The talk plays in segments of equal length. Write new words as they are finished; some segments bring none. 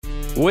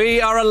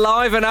We are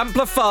alive and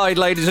amplified,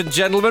 ladies and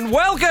gentlemen.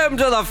 Welcome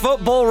to the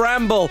Football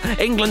Ramble.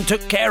 England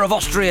took care of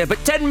Austria, but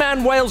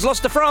 10-man Wales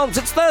lost to France.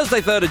 It's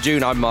Thursday, 3rd of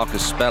June. I'm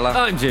Marcus Speller.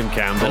 I'm Jim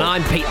Campbell. And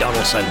I'm Pete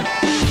Donaldson.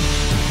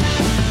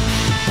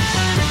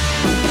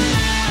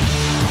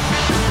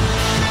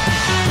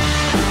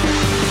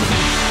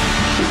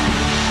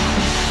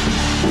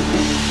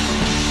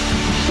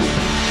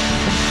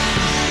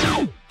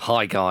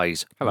 Hi,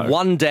 guys. Hello.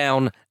 1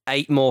 down,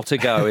 8 more to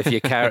go. If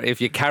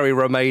you carry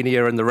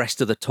Romania and the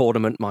rest of the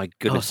tournament, my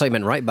goodness. Oh, so you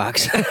meant right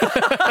backs.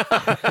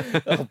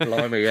 Oh,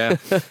 blimey, yeah.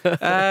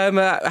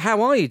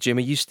 How are you, Jim?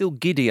 Are you still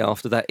giddy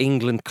after that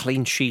England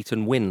clean sheet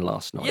and win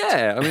last night?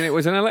 Yeah, I mean, it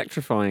was an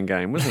electrifying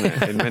game, wasn't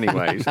it, in many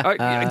ways?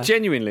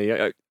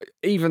 Genuinely,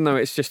 even though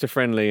it's just a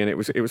friendly and it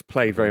was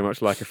played very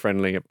much like a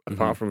friendly,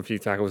 apart from a few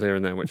tackles here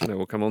and there, which I know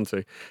we'll come on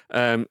to,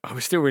 I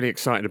was still really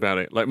excited about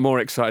it, like more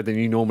excited than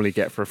you normally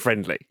get for a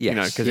friendly,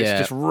 Yes. because it's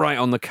just right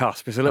on the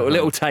cusp. It's a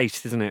little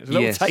taste, isn't it? It's a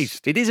little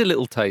taste. It is a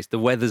little taste. The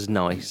weather's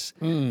nice.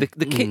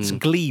 The kits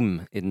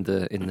gleam in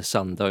the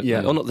sun, don't they?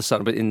 Or not the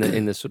sun, but in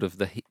the sort of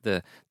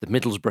the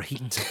Middlesbrough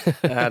heat.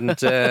 And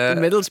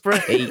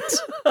Middlesbrough heat.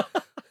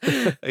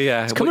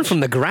 Yeah, It's coming from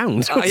the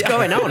ground. What's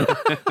going on?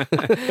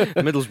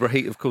 Middlesbrough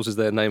Heat, of course, is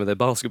their name of their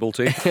basketball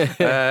team.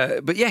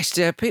 But yes,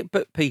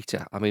 but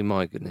Peter, I mean,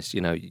 my goodness,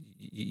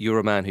 you're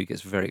a man who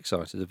gets very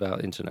excited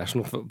about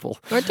international football.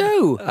 I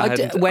do.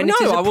 When it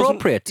is I wasn't-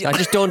 appropriate. I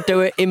just don't do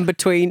it in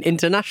between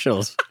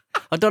internationals.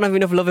 I don't have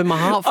enough love in my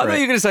heart for I thought you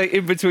it. were going to say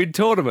in between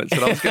tournaments,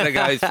 and I was going to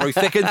go through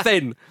thick and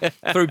thin,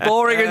 through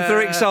boring and through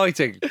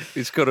exciting.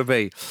 It's got to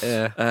be.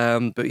 Yeah.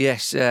 But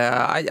yes,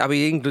 I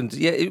mean, England,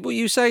 what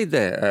you say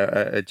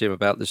there, Jim,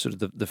 about the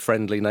sort of the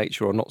friendly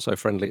nature or not so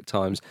friendly at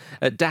times.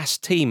 Das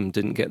Team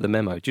didn't get the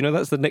memo. Do you know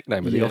that's the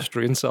nickname of the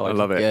Austrian side? I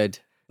love it. Good.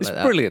 It's Like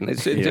that.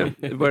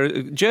 brilliant.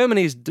 Where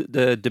Germany's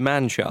the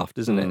demand shaft,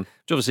 isn't it? Which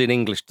obviously in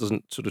English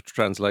doesn't sort of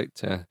translate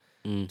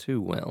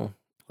too well.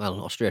 Well,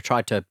 Austria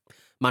tried to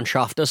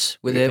manshaft us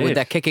with They with did.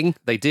 their kicking.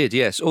 They did,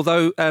 yes.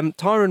 Although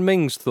Tyrone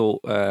Mings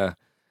thought, well,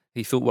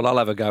 I'll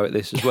have a go at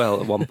this as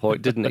well at one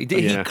point, didn't he?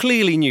 He Yeah.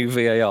 clearly knew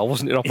VAR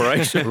wasn't in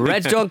operation.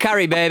 Reds don't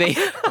carry, baby.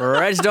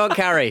 Reds don't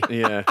carry.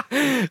 Yeah.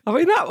 I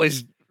mean, that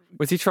was...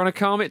 Was he trying to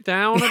calm it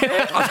down a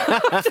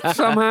bit?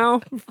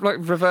 Somehow? Like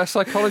reverse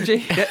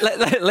psychology? Yeah,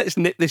 let's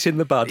nip this in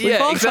the bud. We've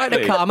all tried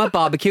to calm a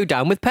barbecue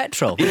down with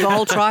petrol. We've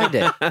all tried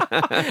it.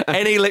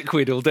 Any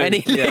liquid will do.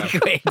 Any Yeah.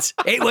 liquid.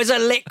 It was a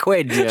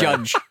liquid,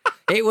 Judge.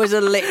 It was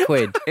a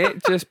liquid.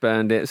 It just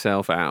burned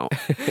itself out.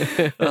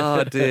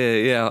 Oh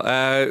dear,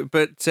 yeah.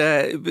 But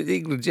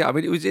England, I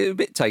mean, it was a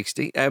bit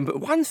tasty.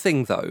 But one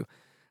thing though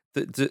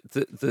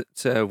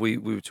that we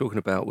were talking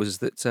about was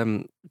that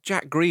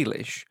Jack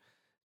Grealish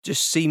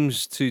just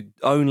seems to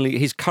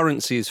his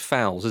currency is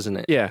fouls, isn't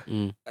it? Yeah.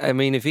 I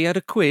mean, if he had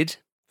a quid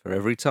for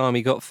every time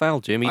he got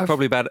fouled, Jim, he'd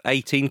probably about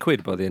 18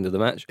 quid by the end of the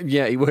match.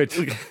 Yeah, he would.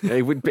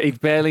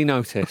 He'd barely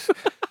notice.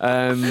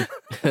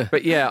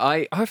 But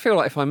yeah, I feel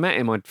like if I met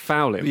him, I'd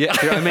foul him. Yeah.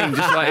 Do you know what I mean?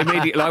 Just like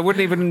immediately, like, I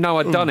wouldn't even know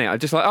I'd done it.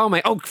 I'd just like, oh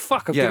mate, oh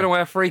fuck, I've given away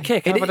a free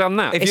kick. How have I done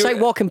that? It's like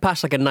walking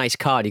past like a nice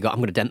card. You go, I'm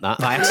going to dent that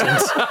by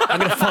accident. I'm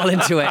going to fall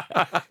into it.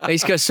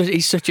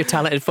 He's such a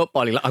talented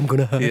footballer. You're like, I'm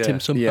going to hurt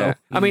him somehow. Yeah.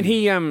 I mean,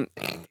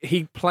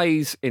 he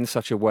plays in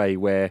such a way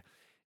where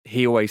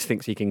he always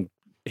thinks he can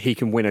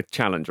win a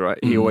challenge, right?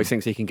 He always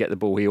thinks he can get the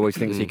ball. He always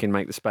thinks he can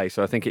make the space.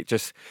 So I think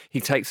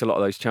he takes a lot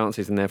of those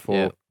chances, and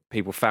therefore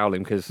people foul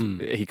him because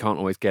he can't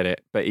always get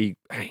it. But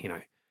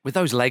With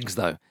those legs,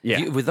 though,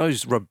 with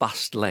those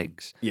robust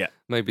legs,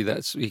 maybe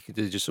he could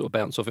just sort of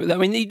bounce off it. I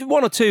mean,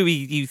 one or two,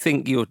 you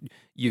think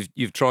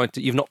you've tried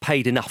to, you've not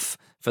paid enough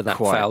for that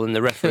foul, and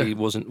the referee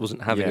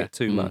wasn't having it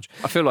too much.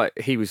 I feel like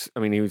he was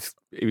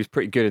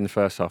pretty good in the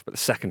first half, but the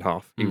second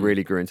half he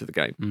really grew into the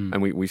game,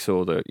 and we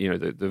saw the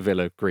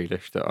Villa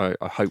Grealish that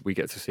I hope we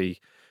get to see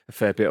a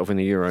fair bit of in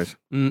the Euros.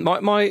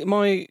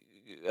 My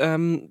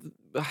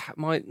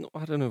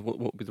I don't know what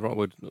would be the right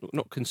word.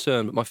 Not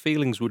concern, but my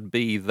feelings would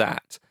be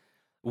that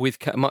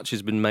much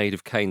has been made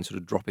of Kane sort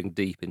of dropping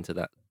deep into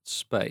that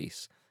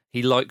space.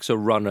 He likes a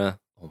runner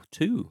or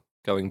two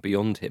going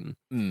beyond him.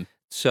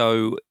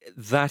 So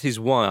that is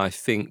why I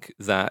think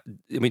that,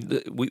 I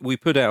mean, we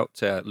put out,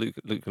 Luke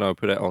and I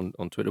put out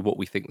on Twitter what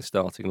we think the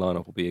starting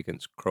lineup will be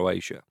against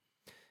Croatia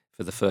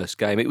for the first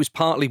game. It was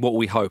partly what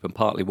we hope and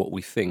partly what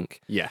we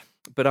think. Yeah.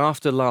 But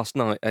after last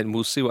night, and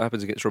we'll see what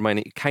happens against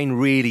Romania, Kane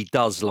really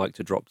does like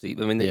to drop deep.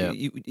 I mean,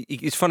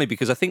 it's funny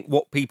because I think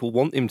what people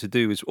want him to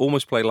do is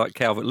almost play like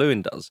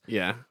Calvert-Lewin does.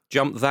 Yeah.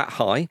 Jump that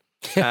high.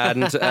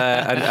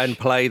 and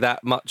play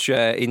that much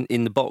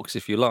in the box,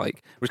 if you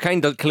like. Whereas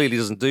Kane clearly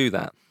doesn't do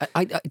that.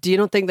 Do you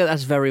not think that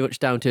that's very much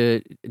down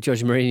to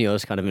Jose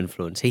Mourinho's kind of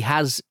influence? He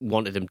has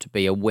wanted him to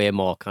be a way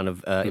more kind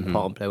of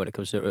important player when it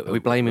comes to... Are we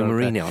blaming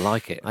Mourinho? I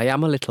like it. I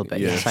am a little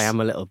bit. Yes, I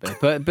am a little bit.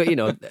 But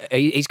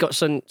he's got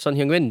Son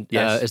Heung-min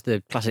as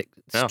the classic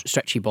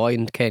stretchy boy,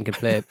 and Kane can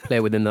play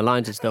within the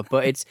lines and stuff.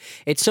 But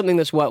it's something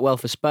that's worked well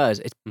for Spurs.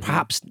 It's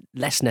perhaps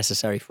less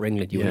necessary for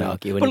England, you would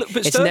argue. And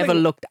But it's never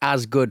looked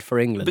as good for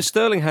England. But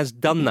Sterling has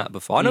done that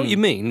before. I know what you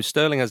mean.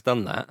 Sterling has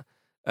done that.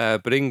 So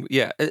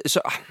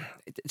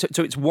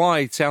it's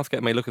why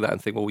Southgate may look at that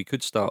and think, well, we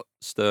could start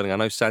Sterling. I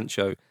know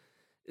Sancho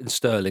and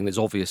Sterling. There's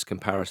obvious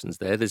comparisons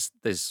there.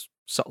 There's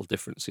subtle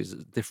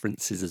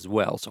differences as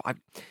well. So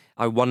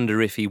I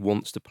wonder if he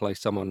wants to play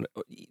someone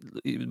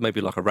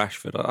maybe like a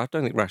Rashford. I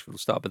don't think Rashford will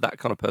start, but that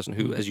kind of person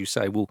who, as you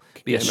say, will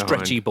be a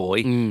stretchy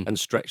boy and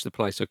stretch the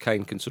play so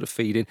Kane can sort of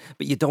feed in.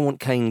 But you don't want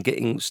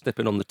Kane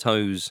stepping on the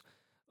toes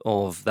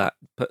of that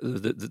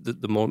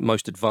the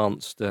most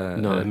advanced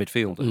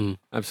midfielder.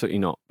 Absolutely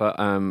not. But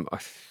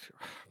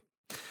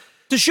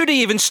should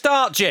he even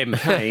start, Jim?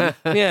 Kane,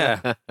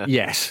 yeah.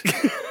 Yes.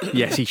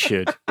 Yes, he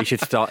should. He should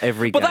start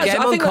every game. Get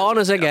him on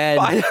corners again.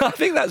 I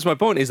think that's my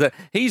point, is that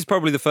he's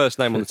probably the first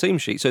name on the team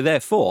sheet. So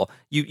therefore,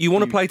 you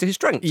want to play to his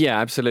strengths. Yeah,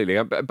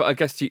 absolutely. But I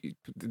guess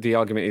the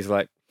argument is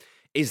like,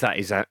 is that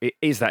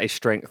his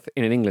strength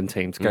in an England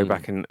team to go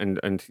back and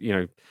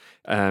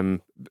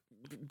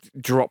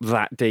drop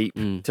that deep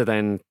to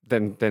then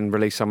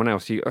release someone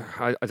else?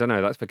 I don't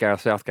know. That's for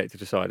Gareth Southgate to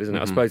decide, isn't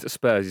it? I suppose at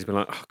Spurs he's been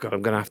like, oh God,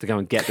 I'm going to have to go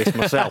and get this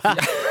myself. Do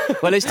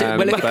you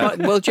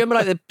remember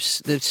like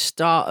the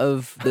start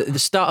of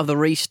the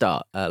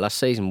restart last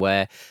season,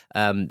 where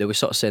they were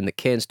sort of saying that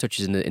Kane's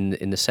touches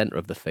in the centre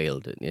of the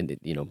field,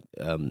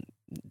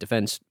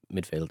 defence,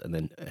 midfield, and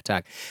then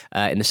attack.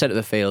 In the centre of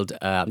the field,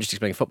 I'm just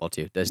explaining football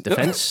to you. There's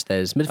defence,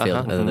 there's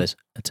midfield, and then there's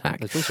attack.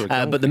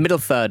 But the middle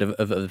third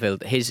of the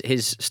field, his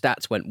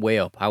stats went way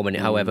up.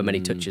 However many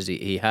touches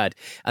he had,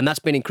 and that's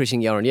been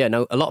increasing year on year.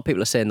 Now, a lot of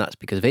people are saying that's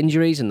because of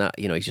injuries and that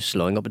he's just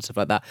slowing up and stuff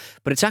like that.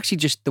 But it's actually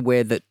just the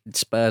way that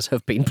Spurs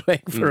have been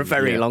playing for a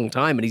very long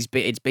time, and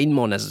it's been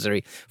more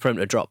necessary for him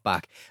to drop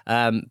back.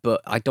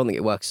 But I don't think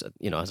it works.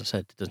 As I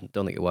said,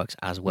 don't think it works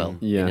as well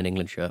in an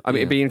England shirt. I mean,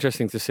 it'd be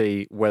interesting to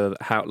see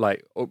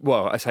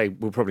I say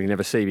we'll probably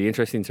never see. It'd be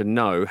interesting to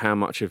know how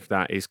much of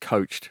that is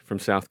coached from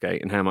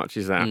Southgate and how much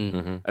is that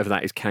of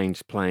that is Kane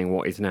just playing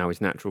what is now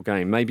his natural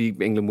game. Maybe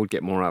England would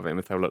get more out of him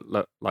if they were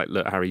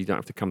look, Harry, you don't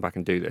have to come back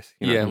and do this.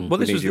 Well,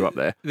 this was you up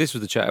there. This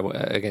was the chat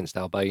against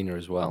Albania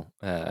as well,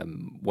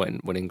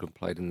 when England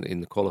played in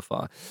the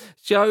qualifier.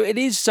 So it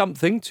is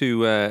something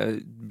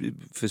to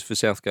for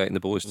Southgate and the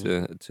boys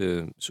to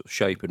sort of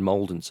shape and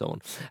mould and so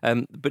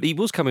on. But he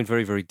was coming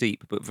very, very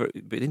deep. But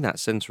in that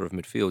centre of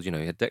midfield,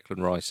 he had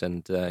Declan Rice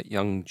and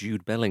young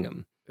Jude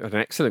Bellingham. An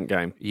excellent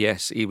game.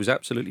 Yes, he was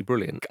absolutely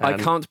brilliant. I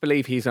can't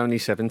believe he's only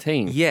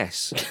 17.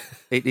 Yes,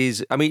 it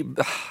is. I mean,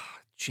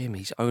 Jim,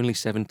 he's only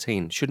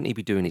 17. Shouldn't he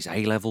be doing his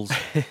A-levels?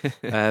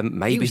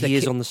 Maybe he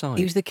is on the side.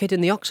 He was the kid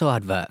in the Oxo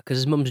advert because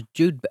his mum's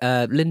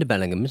Linda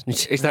Bellingham, isn't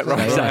she? Is that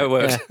right? Is that how it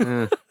works?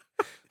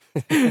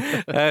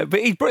 Yeah.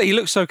 But he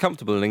looks so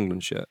comfortable in an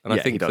England shirt, and I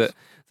think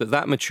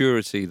that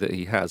maturity that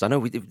he has. I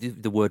know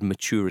the word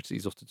maturity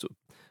is often sort of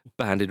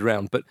bandied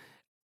around, but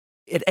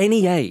at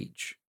any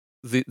age,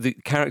 the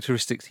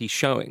characteristics he's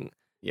showing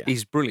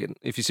is brilliant.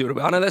 If you see what I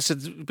mean. I know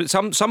but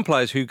some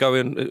players who go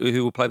in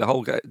who will play their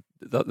whole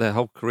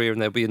career and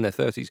they'll be in their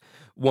 30s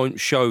won't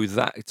show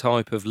that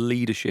type of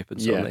leadership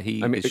and so on that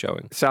he is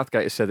showing.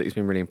 Southgate has said that he's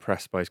been really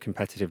impressed by his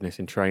competitiveness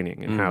in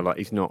training and how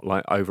he's not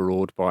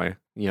overawed by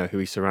who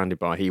he's surrounded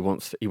by. He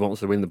wants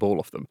to win the ball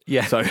off them.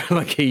 Yeah. So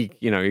he's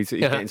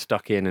getting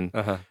stuck in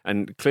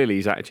and clearly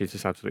his attitude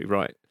is absolutely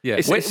right. Yeah.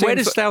 Where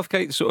does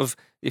Southgate sort of,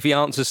 if he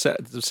answers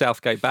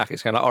Southgate back,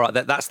 it's kind of all right.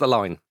 That's the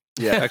line.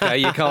 Yeah. Okay.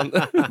 You can't.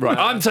 Right.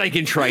 I'm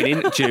taking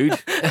training, Jude.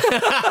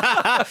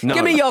 No.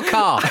 Give me your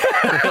car.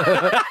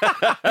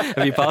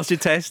 Have you passed your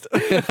test?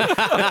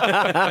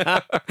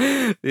 Yeah.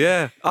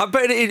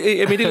 But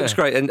it looks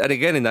great. And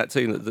again, in that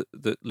team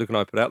that Luke and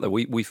I put out there,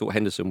 we thought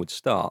Henderson would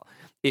start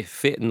if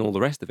fit and all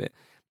the rest of it.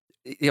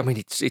 I mean,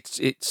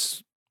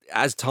 it's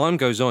as time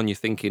goes on, you're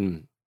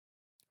thinking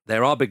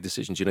there are big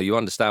decisions. You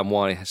understand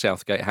why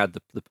Southgate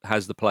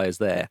has the players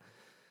there.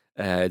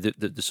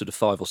 The sort of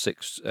 5 or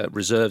 6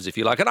 reserves, if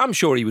you like, and I'm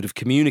sure he would have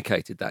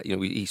communicated that.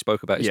 He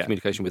spoke about his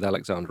communication with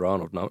Alexander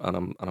Arnold,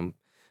 and I'm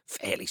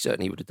fairly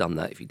certain he would have done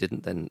that. If he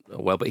didn't, then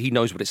but he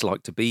knows what it's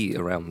like to be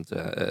around,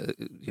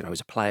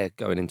 as a player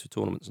going into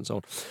tournaments and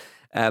so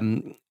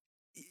on.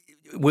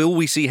 Will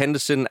we see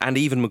Henderson and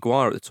even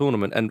Maguire at the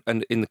tournament?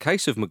 And in the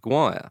case of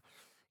Maguire,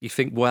 you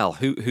think, well,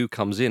 who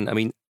comes in? I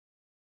mean,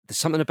 there's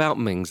something about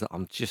Mings that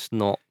I'm just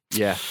not.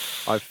 Yeah,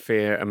 I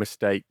fear a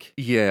mistake.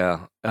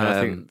 Yeah, and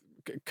I think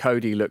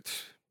Cody looked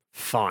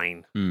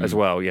fine as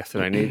well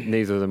yesterday.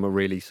 Neither of them were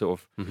really sort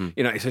of,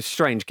 it's a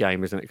strange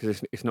game, isn't it?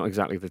 Because it's not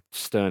exactly the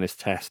sternest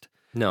test.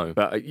 No.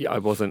 But I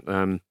wasn't,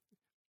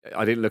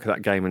 I didn't look at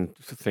that game and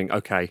think,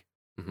 okay,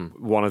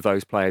 one of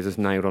those players is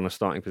nailed on a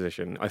starting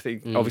position. I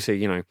think, obviously,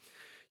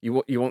 you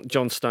want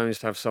John Stones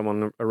to have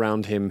someone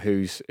around him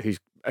who's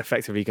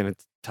effectively going to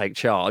take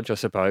charge, I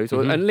suppose.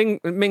 And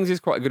Mings is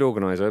quite a good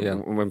organiser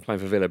when playing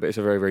for Villa, but it's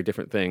a very, very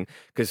different thing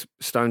because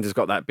Stones has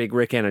got that big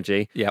Rick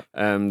energy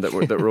that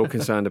we're all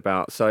concerned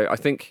about. So I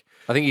think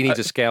he needs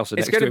a scouser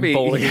next to him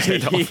balling his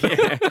head off.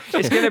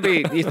 It's going to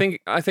be.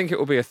 I think it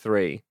will be a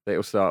 3 that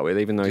he'll start with,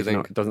 even though he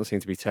doesn't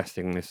seem to be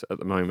testing this at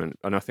the moment.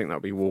 And I think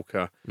that'll be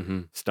Walker,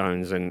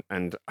 Stones,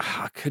 and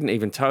I couldn't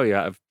even tell you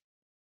out of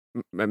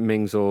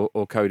Mings or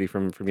Cody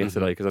from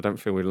yesterday, because I don't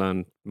feel we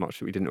learned much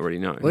that we didn't already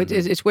know. Well,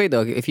 it's weird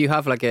though. If you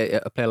have like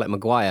a player like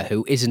Maguire,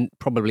 who isn't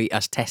probably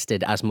as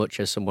tested as much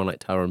as someone like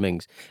Tyrone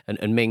Mings,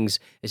 and Mings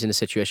is in a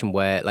situation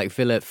where like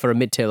Villa, for a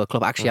mid-table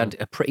club, actually had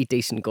a pretty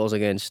decent goals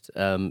against.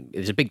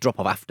 There's a big drop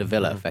off after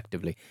Villa,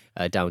 effectively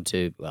down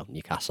to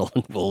Newcastle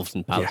and Wolves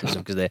and Palace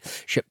because they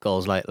ship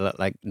goals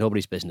like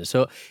nobody's business.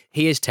 So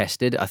he is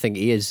tested. I think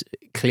he is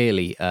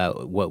clearly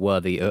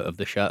worthy of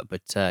the shirt,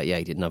 but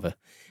he didn't have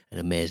an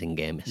amazing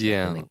game.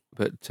 Yeah,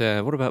 but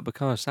what about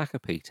Bukayo Saka,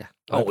 Peter?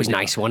 Oh, it was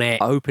nice, wasn't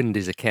it? Opened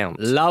his account.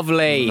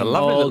 Lovely. A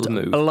lovely little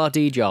move.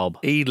 Bloody job.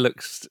 He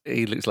looks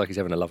like he's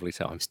having a lovely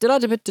time. Still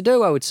had a bit to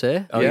do, I would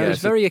say. Oh, yeah, it was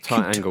very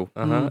acute. tight angle.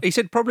 He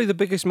said probably the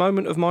biggest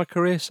moment of my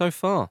career so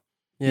far.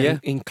 Yeah.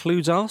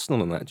 Includes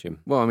Arsenal in that, Jim.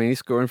 Well, I mean, he's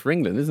scoring for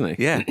England, isn't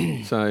he?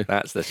 Yeah. So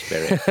that's the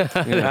spirit. That's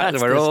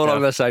we're the all stuff.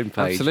 on the same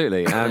page.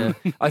 absolutely.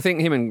 I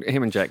think him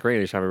and Jack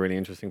Grealish have a really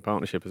interesting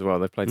partnership as well.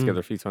 They've played together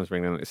a few times for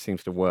England, and it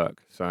seems to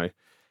work. So.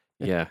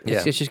 Yeah,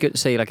 It's just good to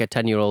see like a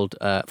 10-year-old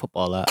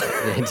footballer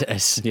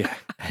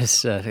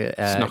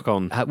snuck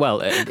on.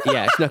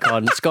 Snuck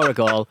on, score a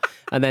goal,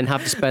 and then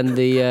have to spend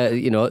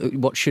the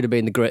what should have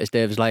been the greatest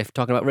day of his life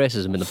talking about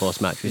racism in the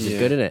post-match, which is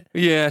good, isn't it?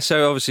 Yeah.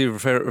 So obviously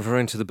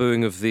referring to the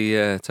booing of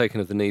the taking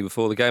of the knee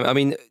before the game. I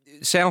mean,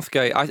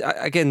 Southgate.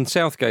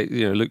 Southgate.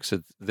 Luke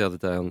said the other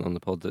day on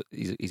the pod that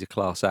he's a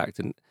class act,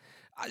 and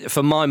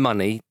for my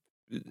money,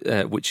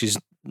 which is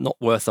not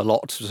worth a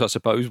lot, I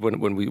suppose,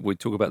 when we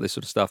talk about this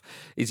sort of stuff,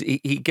 is he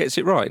gets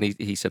it right. And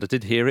he said, I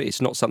did hear it. It's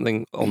not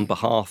something on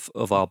behalf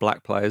of our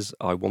black players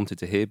I wanted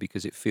to hear,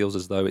 because it feels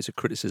as though it's a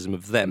criticism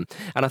of them.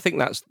 And I think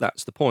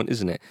that's the point,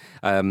 isn't it?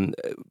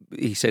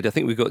 He said, I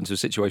think we've got into a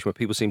situation where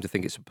people seem to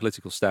think it's a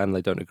political stand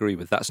they don't agree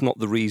with. That's not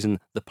the reason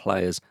the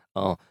players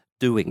are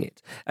doing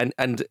it.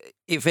 And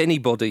if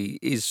anybody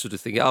is sort of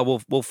thinking,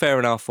 well, fair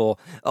enough, or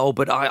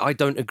but I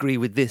don't agree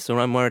with this, or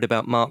I'm worried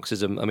about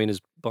Marxism. I mean,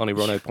 as Barney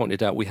Ronno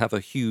pointed out, we have a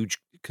huge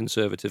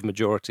conservative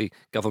majority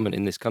government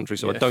in this country,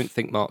 so I don't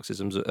think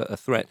Marxism's a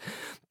threat.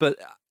 But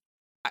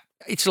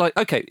it's like,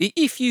 okay,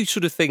 if you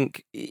sort of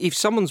think, if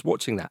someone's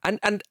watching that,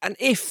 and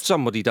if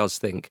somebody does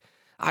think,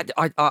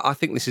 I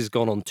think this has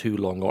gone on too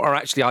long, or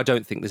actually I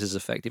don't think this is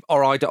effective,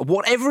 or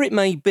whatever it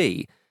may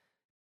be,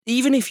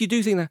 even if you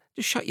do think that,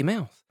 just shut your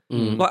mouth.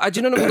 Like,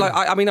 do you know what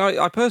I mean?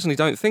 I personally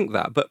don't think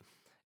that, but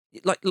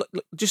like,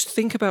 just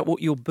think about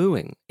what you're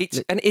booing.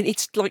 It's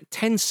like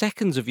 10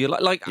 seconds of your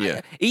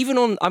even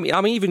on. I mean,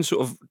 I'm even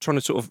sort of trying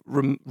to sort of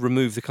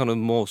remove the kind of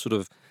more sort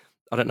of,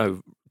 I don't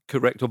know,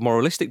 correct or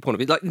moralistic point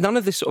of it. Like, none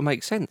of this sort of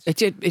makes sense.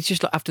 It's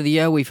just like after the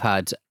year we've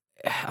had,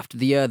 after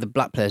the year the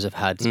black players have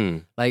had,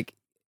 like.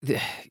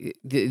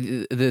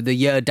 The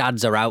year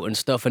dads are out and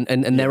stuff,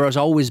 and there has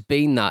always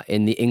been that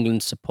in the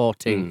England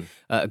supporting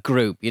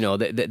group.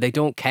 They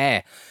don't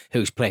care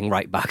who's playing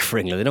right back for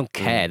England. They don't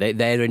care.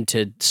 They're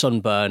into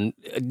sunburn,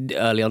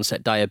 early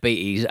onset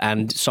diabetes,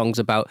 and songs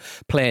about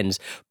planes.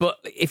 But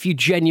if you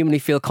genuinely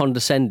feel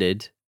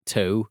condescended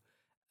to,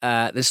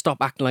 then stop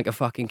acting like a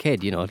fucking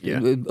kid.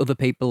 Other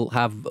people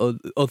have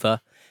other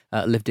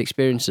lived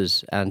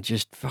experiences, and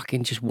just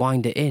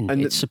wind it in.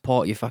 And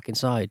support your fucking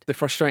side. The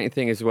frustrating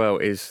thing as well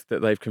is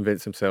that they've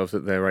convinced themselves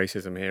that their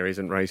racism here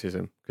isn't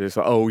racism, because it's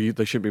like,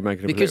 they should be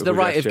making a because the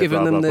right have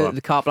given them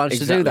the carte blanche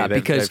to do that,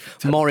 because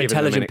more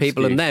intelligent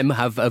people than them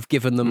have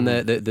given them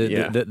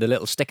the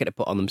little sticker to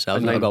put on themselves,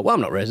 and they go, well, I'm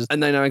not racist,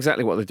 and they know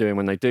exactly what they're doing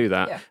when they do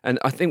that. Yeah. And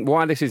I think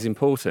why this is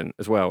important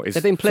as well is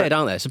they've been played,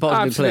 aren't they?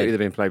 Supposedly absolutely, they've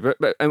been played,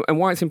 but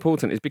why it's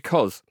important is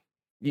because.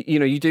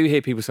 You do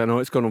hear people saying,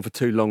 it's gone on for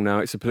too long now,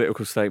 it's a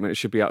political statement, it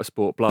should be out of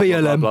sport, blah,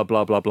 blah, blah, blah,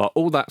 blah, blah, blah,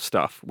 all that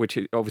stuff, which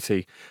I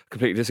obviously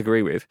completely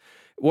disagree with.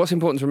 What's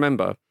important to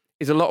remember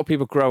is a lot of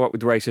people grow up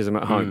with racism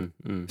at home.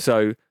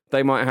 So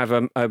they might have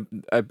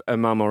a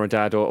mum or a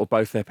dad or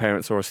both their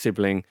parents or a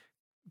sibling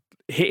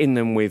hitting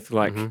them with,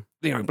 like,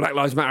 Black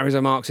Lives Matter is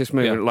a Marxist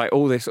movement, like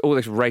all this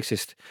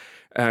racist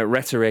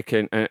rhetoric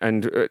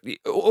and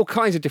all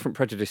kinds of different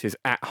prejudices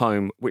at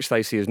home, which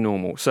they see as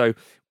normal. So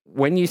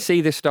when you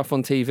see this stuff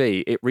on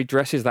TV, it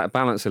redresses that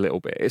balance a little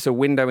bit. It's a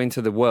window into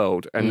the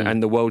world,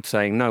 and the world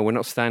saying, no, we're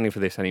not standing for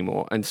this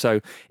anymore. And so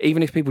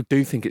even if people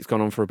do think it's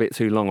gone on for a bit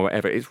too long or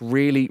whatever, it's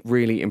really,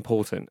 really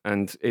important.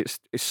 And it's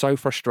so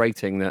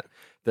frustrating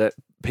that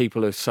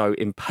people are so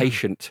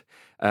impatient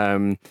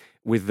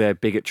with their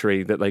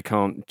bigotry that they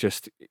can't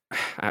just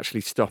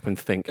actually stop and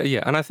think.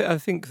 And I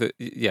think that,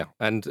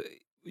 and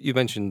you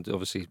mentioned,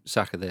 obviously,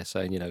 Saka there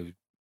saying,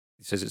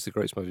 he says it's the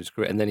greatest moment of his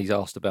career, and then he's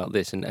asked about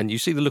this, and you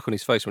see the look on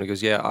his face when he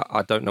goes,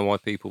 I don't know why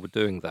people were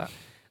doing that.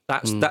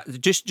 That's that.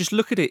 Just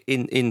look at it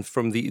in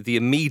from the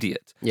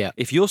immediate. Yeah.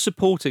 If you're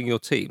supporting your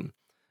team,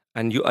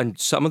 and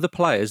some of the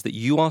players that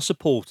you are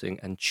supporting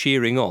and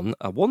cheering on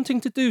are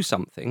wanting to do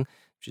something,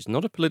 which is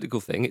not a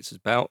political thing, it's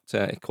about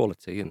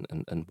equality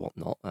and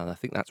whatnot, and I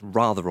think that's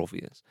rather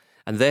obvious.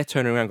 And they're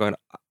turning around going,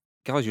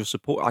 guys, your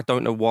support, I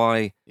don't know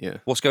why. Yeah.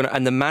 What's going on?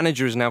 And the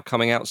manager is now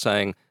coming out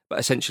saying, but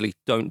essentially,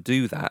 don't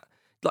do that.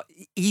 like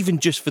even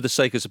just for the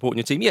sake of supporting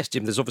your team. Yes,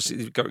 Jim, there's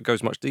obviously it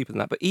goes much deeper than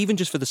that, but even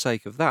just for the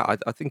sake of that,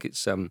 I think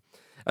it's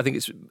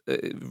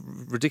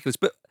ridiculous.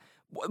 But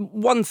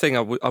one thing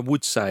I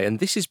would say, and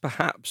this is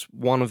perhaps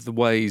one of the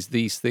ways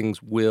these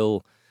things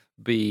will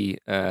be,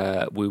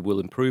 we will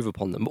improve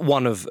upon them.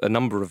 One of a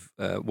number of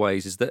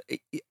ways is that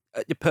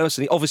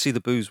personally, obviously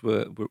the boos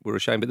were a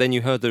shame, but then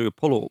you heard the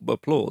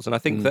applause, and I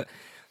think that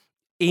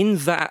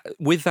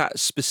with that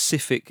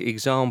specific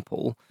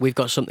example, we've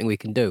got something we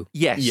can do.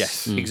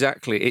 Yes,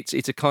 exactly.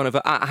 It's a kind of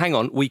hang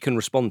on, we can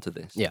respond to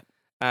this. Yeah,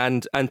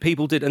 and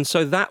people did, and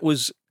so that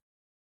was.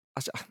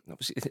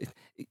 Obviously,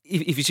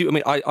 if you see what I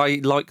mean, I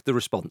like the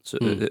response of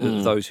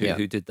those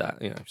who did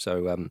that.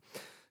 So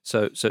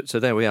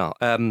there we are.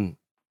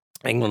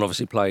 England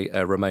obviously play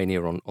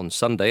Romania on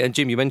Sunday, and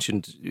Jim, you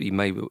mentioned you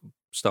may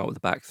start with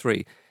the back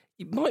three.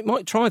 You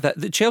might try that.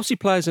 The Chelsea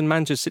players and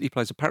Manchester City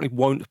players apparently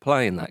won't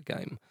play in that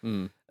game,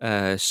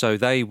 so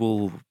they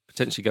will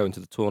potentially go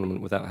into the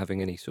tournament without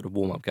having any sort of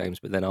warm-up games.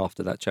 But then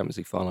after that Champions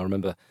League final, I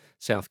remember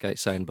Southgate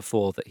saying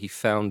before that he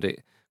found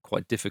it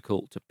quite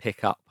difficult to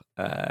pick up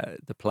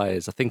the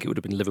players. I think it would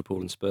have been Liverpool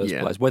and Spurs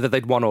players, whether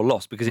they'd won or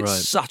lost, because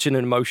it's such an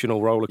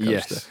emotional roller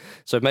coaster. Yes.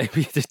 So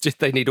maybe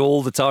they need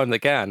all the time they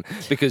can,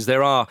 because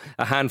there are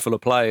a handful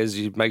of players.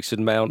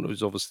 Mason Mount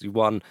was obviously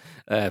one,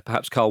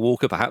 perhaps Kyle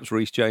Walker, perhaps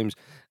Reece James,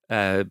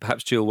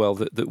 perhaps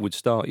Chilwell that would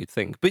start, you'd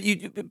think. But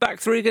you back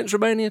three against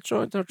Romania,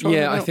 try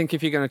I think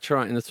if you're going to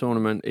try it in the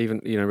tournament,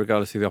 even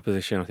regardless of the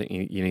opposition, I think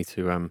you need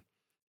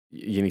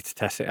to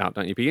test it out,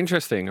 don't you? It'd be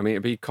interesting. I mean,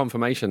 it'd be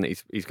confirmation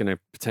that he's going to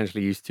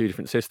potentially use two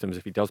different systems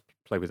if he does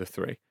play with a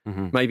three.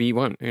 Mm-hmm. Maybe he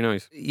won't. Who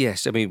knows?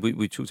 Yes, I mean,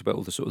 we talked about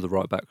all the sort of the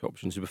right back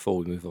options before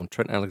we move on.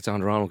 Trent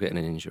Alexander-Arnold getting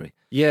an injury.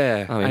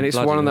 Yeah, I mean, and it's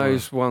one of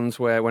those ones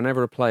where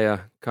whenever a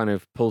player kind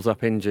of pulls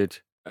up injured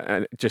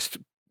and just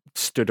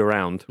stood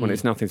around when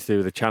it's nothing to do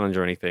with the challenge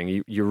or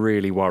anything, you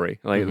really worry.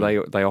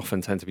 They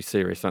often tend to be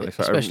serious, don't they?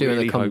 So especially when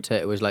the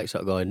commentator was like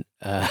sort of going.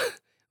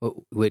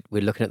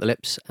 We're looking at the God.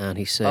 And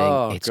he's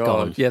saying it's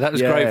gone. Yeah, that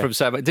was great from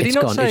Sam. Did he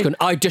not say? He's gone,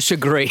 I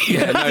disagree.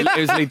 Yeah, no, it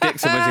was Lee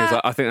Dixon. He was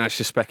like, I think that's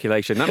just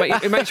speculation.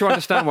 It makes you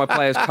understand why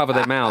players cover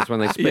their mouths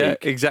when they speak. Yeah,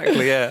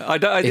 exactly. Yeah,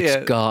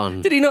 it's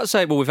gone. Did he not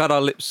say? Well, we've had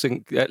our lip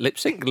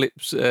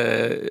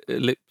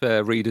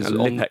readers,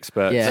 lip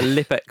experts,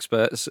 lip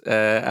experts,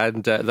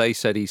 and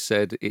he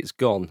said it's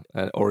gone,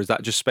 or is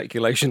that just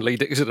speculation? Lee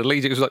Dixon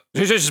was like,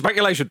 it's just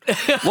speculation.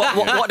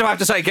 What do I have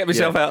to say? Get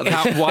myself out of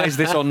that. Why is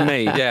this on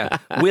me? Yeah,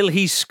 will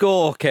he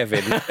score,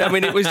 Kevin? I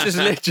mean, it was just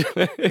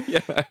literally.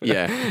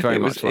 Very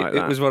much like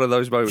that. It was one of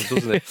those moments,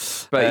 wasn't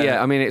it? But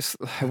I mean, it's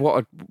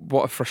what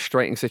a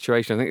frustrating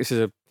situation. I think this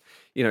is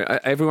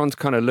everyone's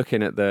kind of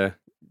looking at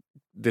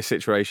this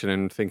situation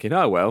and thinking,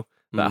 oh well,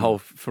 that whole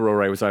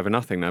Furore was over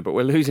nothing now. But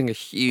we're losing a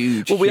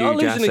huge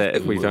asset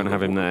if we don't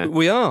have him there.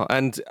 We are,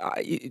 and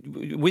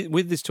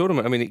with this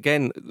tournament, I mean,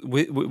 again,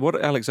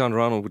 what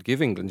Alexander-Arnold would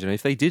give England,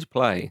 if they did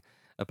play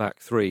a back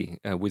three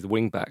with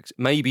wing backs,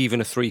 maybe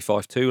even a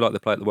 3-5-2 like they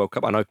play at the World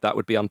Cup. I know that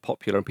would be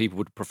unpopular and people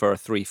would prefer a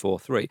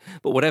 3-4-3,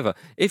 but whatever.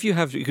 If you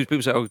have, because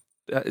people say,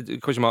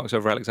 question marks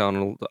over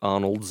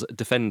Alexander-Arnold's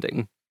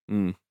defending.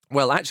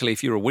 Well, actually,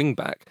 if you're a wing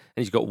back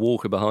and he's got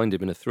Walker behind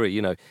him in a three,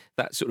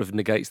 that sort of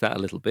negates that a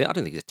little bit. I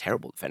don't think he's a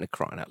terrible defender,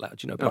 crying out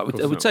loud,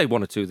 but I would say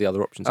one or two of the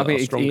other options are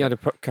stronger. He had a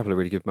couple of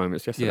really good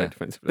moments yesterday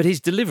defensively. But his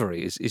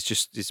delivery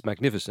is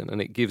magnificent, and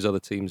it gives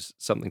other teams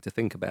something to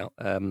think about.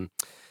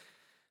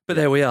 But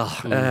there we are.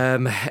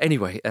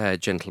 Anyway,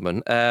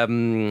 gentlemen,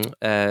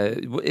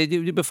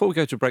 before we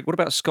go to a break, what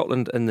about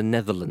Scotland and the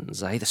Netherlands?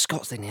 The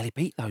Scots, they nearly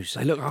beat those.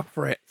 They look up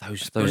for it.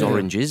 Those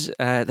oranges.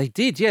 They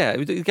did, yeah.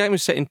 The game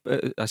was set in,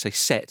 I say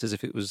set as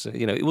if it was,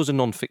 it was a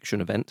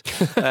non-fiction event.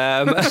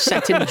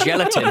 Set in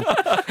gelatin.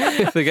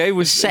 The game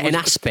was set in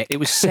aspic. It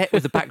was set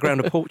with the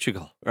background of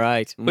Portugal.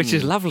 Right. Which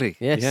is lovely.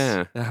 Yes.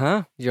 Yeah.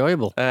 Uh-huh.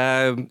 Enjoyable.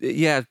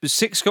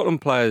 6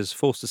 Scotland players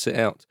forced to sit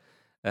out.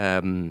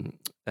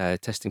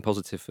 Testing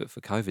positive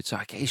for COVID. So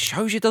it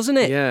shows you, doesn't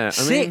it? Yeah,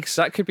 6.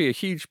 That could be a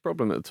huge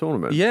problem at the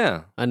tournament.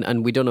 Yeah.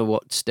 And we don't know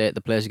what state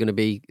the players are going to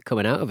be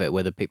coming out of it,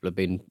 whether people have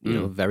been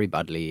very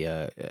badly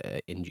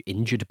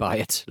injured by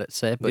it, let's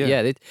say.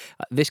 But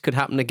this could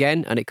happen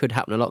again, and it could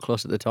happen a lot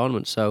closer to the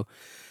tournament. So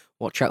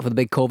watch out for the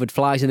big COVID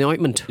flies in the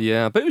ointment.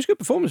 Yeah, but it was a good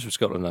performance from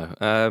Scotland, though.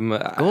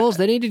 Goals,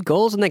 they needed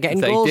goals, and they're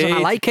getting goals, and I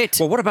like it.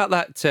 Well, what about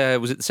that,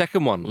 was it the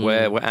second one,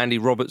 where Andy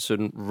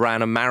Robertson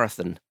ran a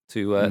marathon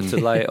to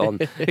lay it on?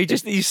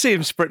 You see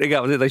him sprinting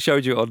up. They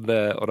showed you on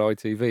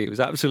ITV. It was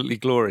absolutely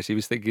glorious. He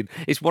was thinking,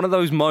 it's one of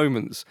those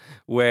moments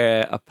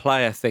where a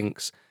player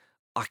thinks,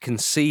 I can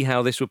see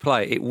how this would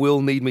play. It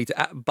will need me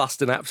to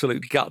bust an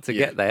absolute gut to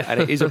get there, and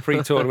it is a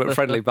pre-tournament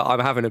friendly. But I'm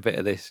having a bit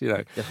of this,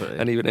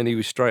 Definitely. And he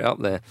was straight up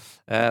there.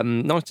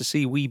 Nice to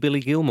see wee Billy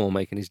Gilmore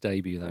making his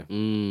debut,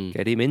 though.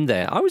 Get him in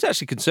there. I was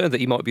actually concerned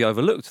that he might be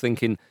overlooked,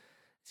 thinking,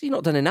 has he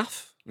not done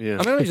enough? Yeah.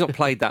 I mean, he's not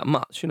played that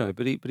much,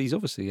 but he's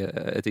obviously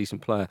a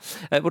decent player.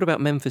 What about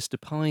Memphis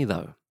Depay,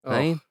 though?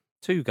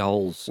 2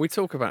 goals. We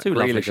talk about 2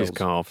 Grealish's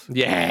calves.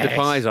 Yeah,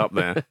 Depay's up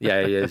there.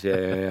 Yeah, he is.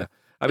 Yeah.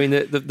 I mean,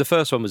 the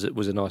first one was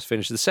a nice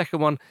finish. The second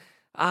one,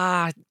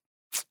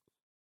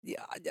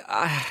 Yeah,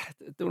 I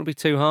don't want to be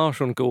too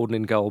harsh on Gordon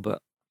in goal,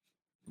 but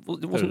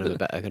it wasn't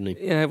better, couldn't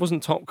he? Yeah, it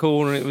wasn't top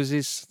corner. It was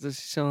his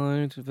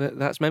side. But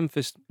that's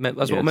Memphis.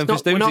 That's what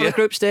Memphis do. We're not on the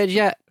group stage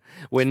yet.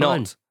 We're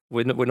not.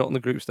 We're not on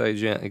the group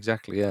stage yet.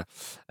 Exactly. Yeah,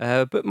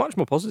 but much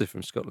more positive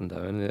from Scotland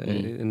though,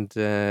 and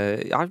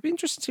I'd be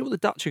interested to see what the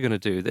Dutch are going to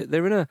do.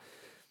 They're in a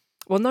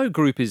no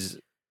group is.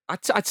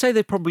 I'd say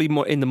they're probably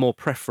more in the more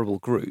preferable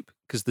group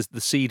because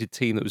the seeded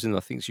team that was in,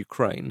 I think, is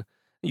Ukraine.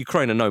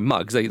 Ukraine are no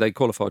mugs. They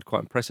qualified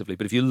quite impressively.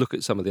 But if you look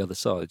at some of the other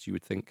sides, you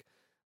would think,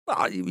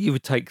 you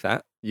would take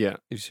that. Yeah.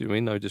 You see what I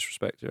mean? No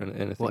disrespect or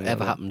anything.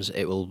 Whatever happens,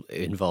 it will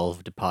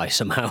involve Depay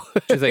somehow.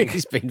 Do you think?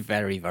 He's been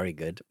very, very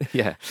good.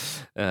 Yeah.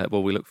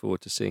 Well, we look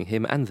forward to seeing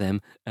him and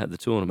them at the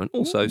tournament.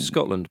 Also,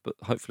 Scotland, but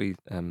hopefully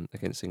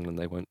against England,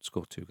 they won't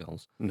score 2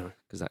 goals. No.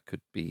 Because that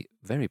could be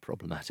very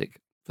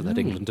problematic for that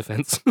England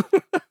defence.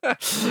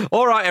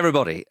 All right,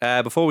 everybody.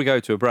 Before we go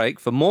to a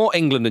break, for more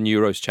England and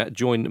Euros chat,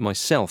 join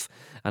myself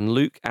and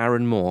Luke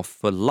Aaron Moore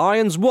for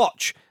Lions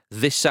Watch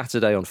this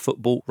Saturday on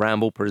Football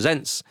Ramble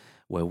Presents,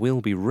 where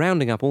we'll be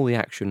rounding up all the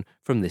action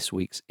from this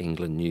week's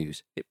England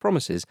news. It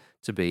promises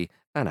to be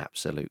an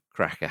absolute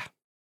cracker.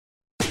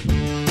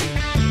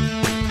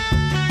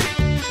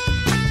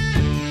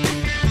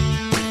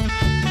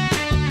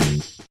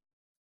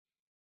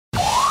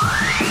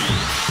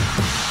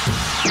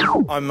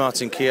 I'm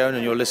Martin Keown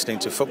and you're listening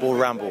to Football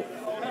Ramble.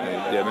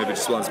 Yeah, maybe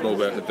just once more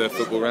about the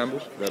Football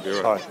Ramble. That'd be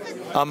all right.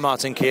 Hi, I'm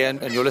Martin Keown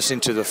and you're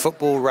listening to the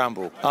Football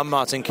Ramble. I'm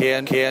Martin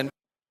Keown.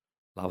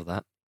 Love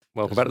that.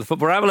 Welcome back to the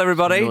Football Ramble,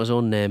 everybody. He knows his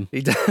own name.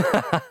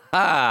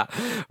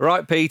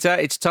 Right, Peter,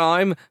 it's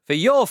time for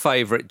your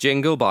favourite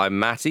jingle by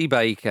Matty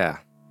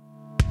Baker.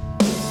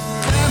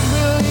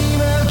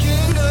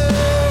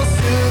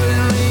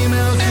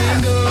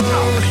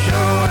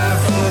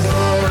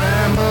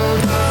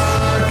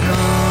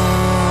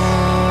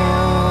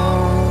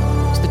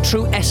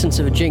 True essence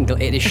of a jingle.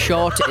 It is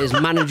short, it is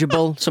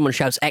manageable. Someone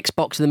shouts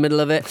Xbox in the middle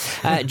of it.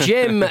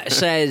 Jim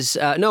says,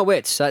 no,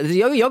 wait,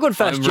 you're good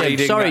first, Jim.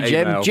 Sorry,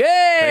 Jim. Email. Jim!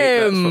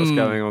 That's what's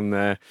going on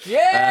there.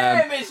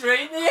 Jim is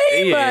reading the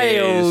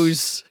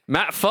emails.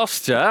 Matt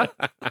Foster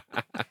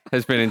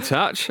has been in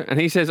touch, and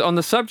he says, on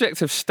the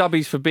subject of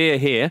stubbies for beer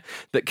here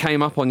that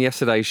came up on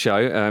yesterday's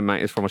show,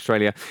 Matt is from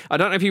Australia, I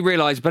don't know if you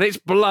realise, but it's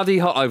bloody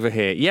hot over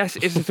here. Yes,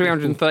 it's a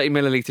 330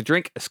 millilitre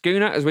drink, a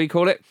schooner as we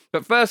call it,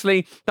 but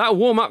firstly, that'll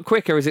warm up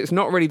quicker as it's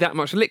not really that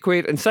much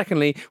liquid, and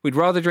secondly, we'd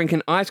rather drink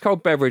an ice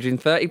cold beverage in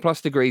 30 plus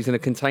degrees in a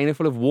container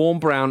full of warm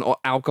brown or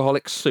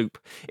alcoholic soup.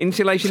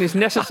 Insulation is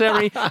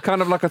necessary,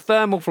 kind of like a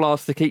thermal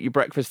flask to keep your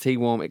breakfast tea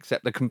warm,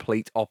 except the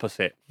complete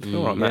opposite.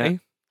 All right, Matty.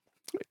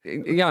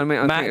 Yeah, I mean,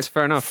 I think it's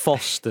fair enough.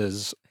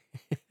 Foster's.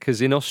 Because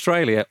in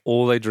Australia,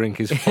 all they drink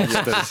is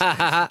Foster's.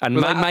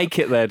 And they make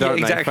it there, don't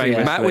they? Exactly.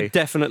 Famously. Matt would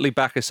definitely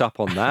back us up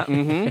on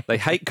that. They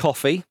hate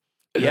coffee.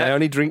 Yeah. They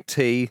only drink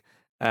tea.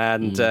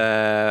 And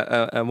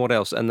what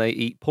else? And they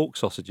eat pork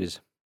sausages.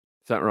 Is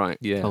that right?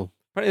 Yeah. Oh.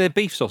 Apparently they're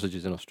beef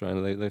sausages in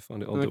Australia. They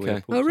find it odd that we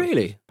have pork Oh, really?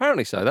 sausages.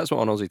 Apparently so. That's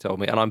what an Aussie told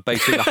me. And I'm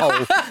basing the whole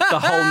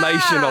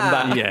nation on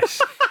that. Yes.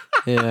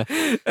 Yeah.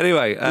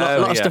 Anyway. A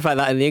lot of stuff like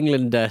that in the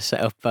England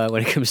setup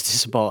when it comes to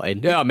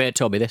supporting. Yeah, mate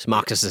told me this.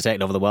 Marcus is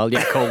taking over the world.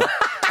 Yeah, cool.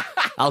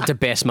 I'll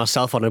debase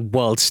myself on a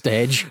world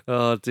stage.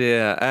 Oh,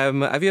 dear.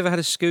 Have you ever had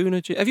a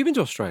schooner? Have you been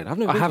to Australia?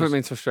 I haven't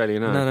been to Australia,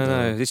 no.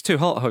 No. It's too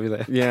hot over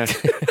there. Yeah.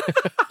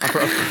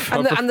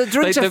 And the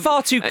drinks are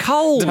far too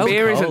cold. The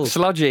beer isn't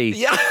sludgy.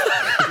 Yeah.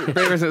 The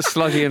beer isn't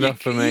sludgy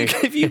enough for me.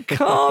 If you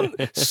can't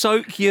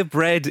soak your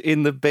bread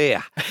in the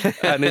beer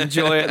and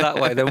enjoy it that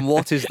way, then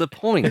what is the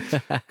point?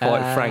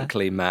 Quite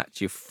frankly,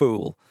 Matt, you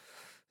fool.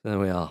 There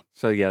we are.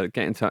 So, yeah,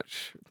 get in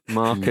touch.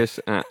 Marcus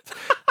at...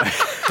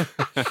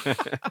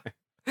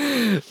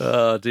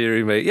 Oh,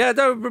 dearie me. Yeah,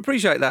 don't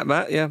appreciate that,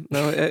 Matt. Yeah,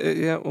 no,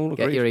 yeah, all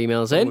agreed. Get your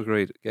emails in. All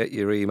agreed. Get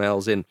your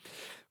emails in.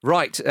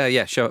 Right,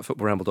 show at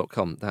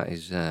footballramble.com. That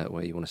is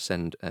where you want to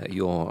send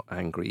your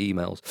angry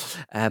emails.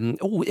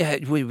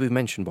 We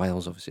mentioned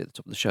Wales, obviously, at the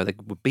top of the show. They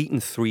were beaten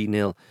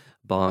 3-0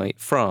 by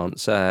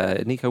France.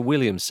 Nico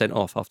Williams sent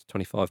off after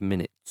 25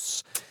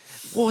 minutes.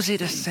 Was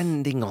it a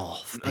sending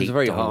off? It was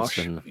very harsh.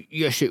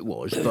 Yes, it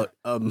was, but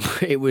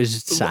it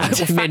was sad.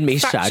 It made me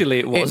sad. Factually,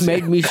 it was. It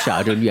made me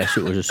sad, and yes,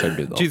 it was a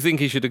sending off. Do you think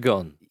he should have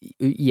gone?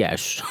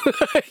 Yes.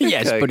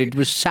 Yes, Okay. but it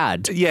was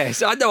sad.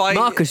 Yes, I know.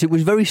 Marcus, it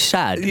was very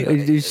sad. Yeah.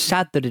 It was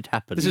sad that it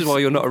happened. This is why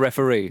you're not a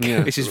referee.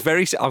 Yeah. This is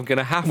very. I'm going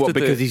to have to. What,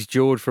 because do... he's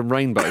George from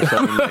Rainbow? What's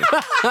happening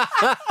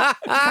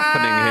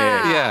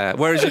here? Yeah.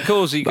 Whereas, of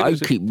course, you I can.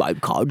 keep my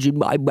cards in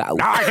my mouth.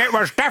 It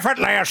was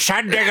definitely a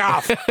sending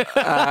off. The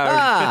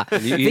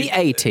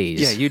 80s.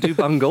 Yeah, you do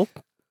bungle.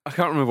 I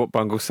can't remember what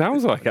bungle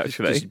sounds like,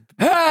 actually.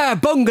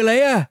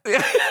 Bungalow.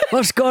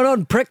 What's going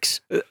on,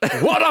 pricks?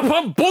 What up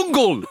on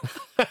Bungle?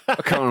 I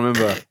can't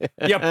remember.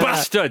 You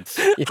bastards!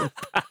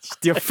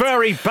 You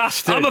furry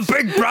bastards! I'm a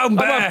big brown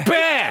bear. I'm a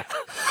bear!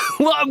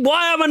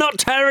 Why am I not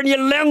tearing your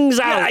lungs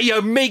out? Yeah,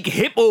 you meek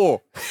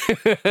hippo!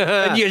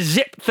 And your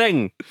zip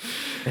thing.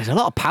 There's a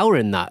lot of power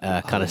in that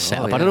kind of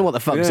setup. I don't know what the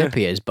fuck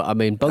Zippy is, but I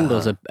mean,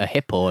 Bungle's a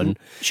hippo, and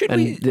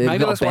they've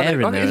got a bear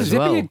in there as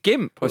well. Zippy a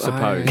gimp, I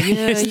suppose.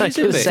 It's like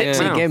a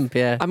sexy gimp,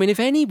 yeah. I mean, if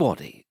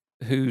anybody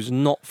who's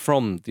not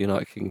from the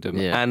United Kingdom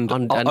and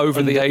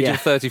over the under- age yeah.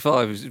 of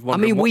 35 is I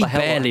wondering mean, what we the hell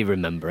barely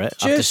remember it.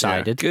 I've Just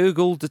decided.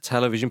 Google the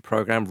television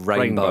program Rainbow,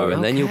 Rainbow.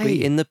 and then you'll be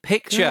Okay. in the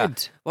picture.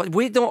 Good. Well,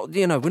 we're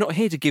not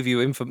here to give you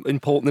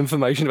important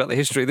information about the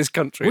history of this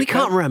country. We okay?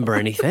 can't remember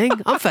anything.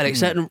 I'm fairly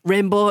certain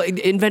Rainbow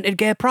invented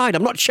gay pride.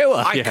 I'm not sure.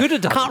 I could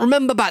have done. Can't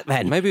remember back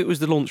then. Maybe it was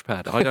the launch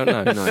pad. I don't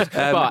know.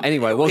 But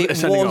anyway, was it a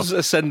sending was off?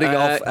 a sending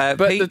off.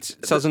 But Pete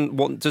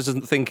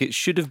doesn't think it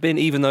should have been,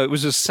 even though it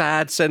was a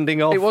sad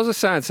sending off. It was a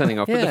sad sending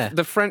off. Yeah. But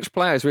the French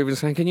players were even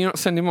saying, "Can you not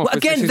send him off?" Well,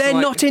 Because again, this is they're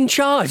like- not in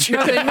charge.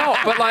 No, they're not.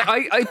 But like,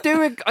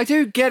 I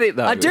do get it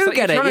though. I do It's like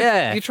get you're it, trying to-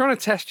 yeah. you're trying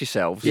to test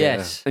yourselves.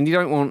 Yes. And you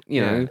don't want, you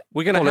know,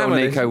 We're gonna poor little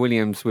hammer Nico this.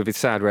 Williams with his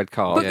sad red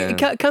card.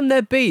 But can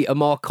there be a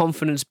more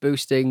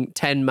confidence-boosting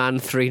 10-man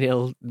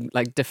 3-0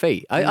 like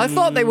defeat? I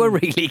thought they were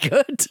really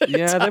good. At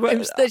Yeah, they were-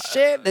 times. The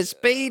shape, the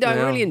speed. I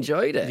Yeah. really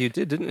enjoyed it. You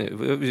did, didn't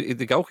it?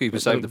 The goalkeeper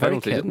saved the Very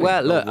penalty, careful. didn't he?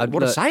 Well, look,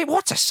 what a look. save!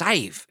 What a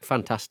save!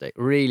 Fantastic.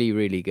 Really,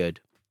 really good.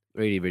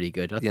 Really, really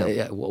good. I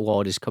think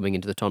Ward is coming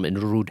into the tournament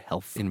in rude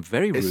health. In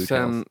very rude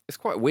health. It's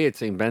quite weird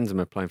seeing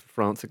Benzema playing for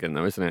France again,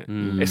 though, isn't it?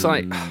 It's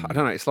like I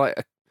don't know. It's like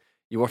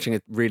you're watching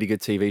a really good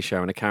TV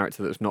show and a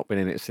character that's not been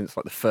in it since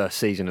like the first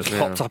season has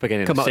popped up again.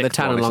 In Come the up with the sixth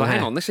tan one. and It's long like, hair.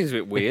 hang on, this seems a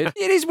bit weird.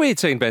 It is weird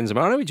seeing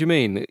Benzema. I know what you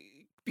mean.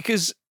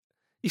 Because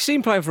you see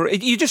him playing for...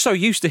 You're just so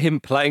used to him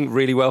playing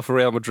really well for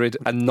Real Madrid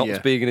and not Yeah.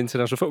 being an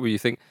international footballer. You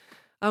think,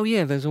 oh,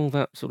 yeah, there's all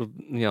that sort of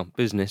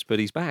business, but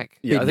he's back.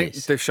 Yeah, I think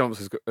Business. Deschamps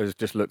has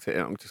just looked at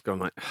it and just gone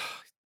like,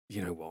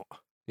 you know what?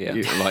 Yeah.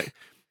 Like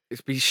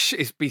it's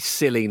be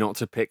silly not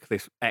to pick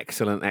this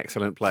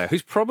excellent player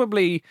who's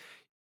probably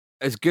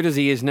as good as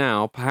he is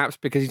now, perhaps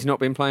because he's not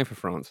been playing for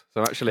France.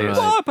 So actually, it's,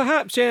 Well,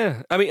 perhaps,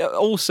 yeah. I mean,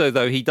 also,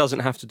 though, he doesn't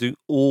have to do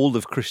all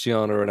of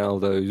Cristiano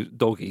Ronaldo's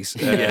doggies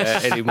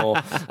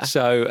anymore.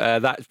 So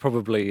that's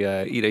probably,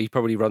 he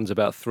probably runs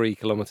about 3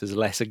 kilometres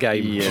less a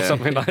game or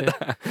something like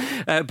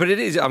that. But it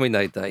is, I mean,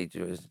 they're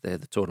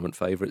the tournament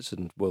favourites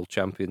and world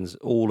champions.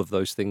 All of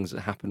those things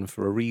that happen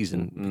for a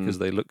reason because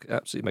they look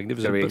absolutely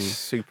magnificent. it's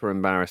super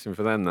embarrassing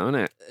for them, though, isn't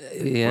it?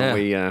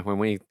 Yeah. When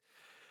we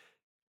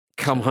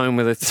come home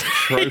with a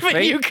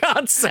trophy. You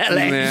can't sell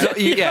it.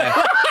 Yeah.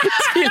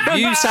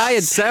 You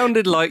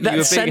sounded like That you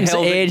were being sentence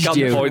held at aged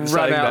you. gunpoint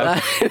saying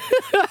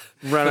that.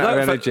 Run out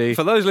of energy.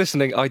 For those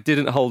listening, I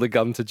didn't hold a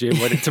gun to Jim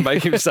to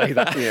make him say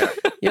that. Yeah.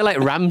 You're like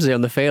Ramsey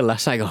on the field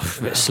last night.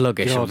 A bit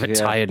sluggish, God, I'm a bit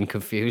yeah. tired and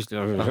confused.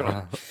 You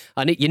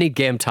need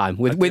game time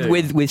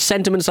with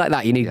sentiments like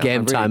that. You need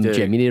game really time, do.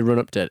 Jim. You need to run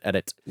up to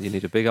it. You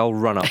need a big old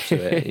run up to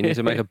it. You need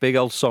to make a big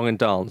old song and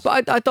dance.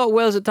 But I thought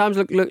Wales at times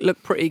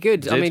looked pretty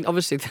good. I Did. mean,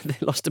 obviously they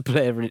lost a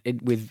player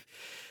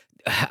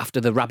after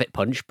the rabbit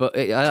punch, but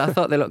I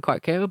thought they looked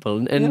quite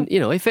capable. And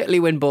if Italy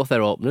win both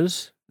their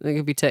openers, they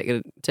could be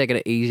taking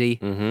it easy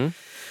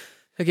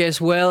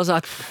against Wales.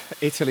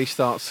 Italy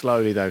starts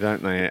slowly, though,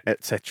 don't they?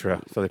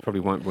 Etc. So they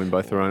probably won't win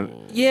both their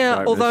own. Yeah,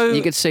 openers. although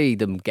You could see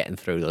them getting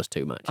through those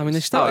 2 matches. I mean, they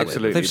Oh, started.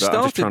 absolutely. They've But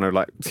I'm just started.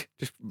 trying to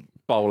just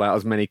bowl out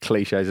as many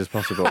cliches as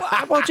possible.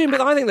 Well, Jim, but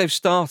I think they've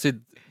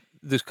started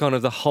this kind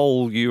of the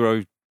whole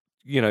Euro,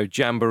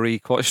 jamboree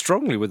quite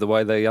strongly with the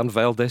way they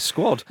unveiled their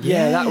squad.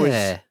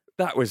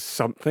 That was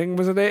something,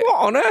 wasn't it?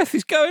 What on earth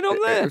is going on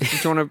there? Do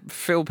you want to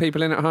fill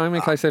people in at home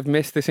in case they've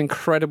missed this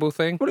incredible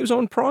thing? Well, it was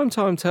on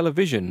primetime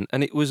television,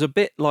 and it was a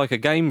bit like a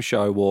game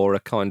show or a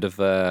kind of,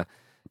 I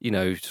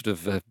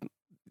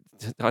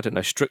don't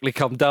know, Strictly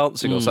Come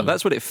Dancing or something.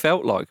 That's what it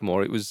felt like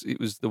more. It was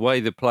the way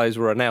the players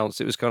were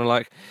announced. It was kind of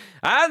like,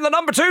 and the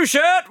number 2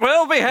 shirt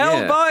will be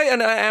held by,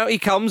 and out he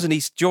comes, and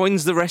he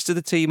joins the rest of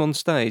the team on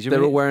stage.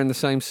 They're all wearing the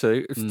same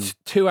suit. It's a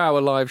 2-hour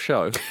live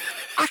show.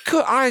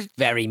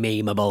 very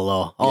memeable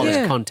though. All Yeah,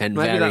 this content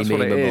maybe very that's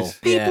what it memeable. is.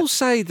 People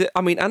say that.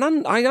 I mean, and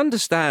I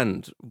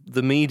understand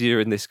the media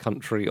in this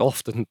country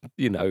often,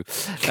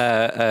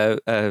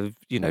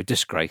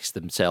 disgrace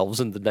themselves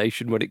and the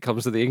nation when it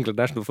comes to the England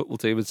national football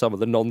team and some of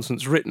the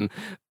nonsense written.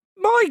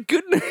 My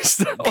goodness,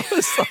 that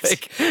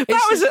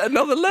was at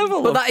another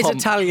level. But of that is pomp.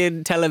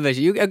 Italian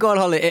television. You go on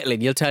holiday to Italy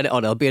and you'll turn it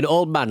on. It'll be an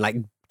old man like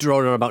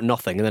droning on about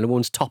nothing, and then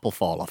one's top will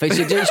fall off. It's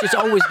just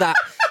always that.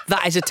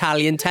 That is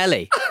Italian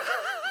telly.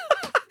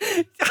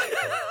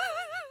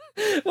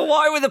 Well,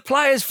 why were the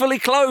players fully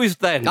clothed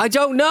then? I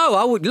don't know.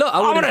 I would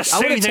have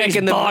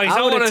taken the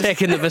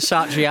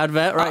Versace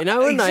advert right now,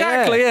 wouldn't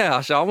exactly,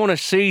 yeah. So I want to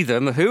see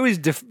them. Who is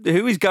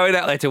going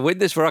out there to win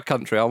this for our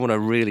country? I want to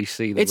really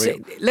see them.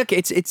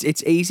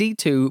 It's easy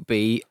to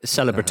be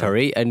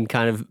celebratory and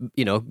kind of,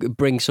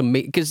 bring some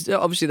meat, because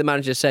obviously the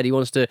manager said he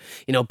wants to,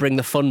 bring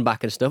the fun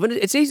back and stuff. And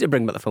it's easy to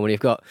bring back the fun when you've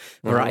got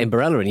Verratti and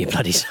Barella in your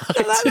bloody side.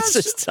 It's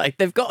just like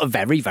they've got a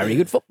very, very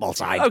good football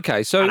side.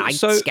 Okay, so and I'm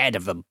scared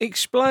of them.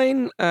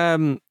 Explain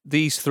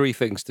these three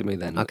things to me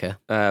then. Okay.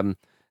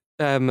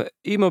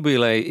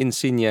 Immobile,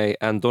 Insigne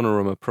and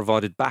Donnarumma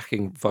provided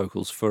backing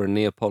vocals for a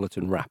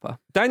Neapolitan rapper.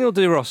 Daniel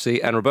De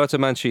Rossi and Roberto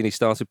Mancini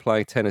started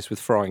playing tennis with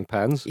frying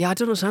pans. Yeah, I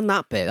don't understand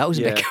that bit. That was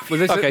a bit...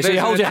 Okay, so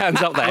you hold your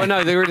hands up there. Well,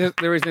 no,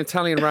 there is an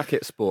Italian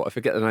racket sport. I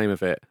forget the name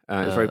of it.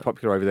 It's very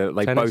popular over there.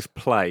 They tennis? both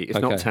play. It's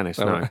not tennis,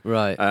 no.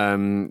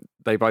 Right.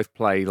 They both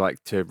play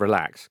to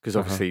relax, because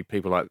obviously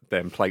people like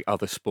them play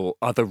other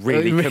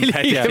really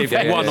competitive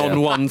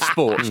one-on-one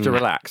sports to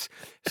relax.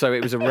 So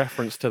it was a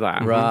reference to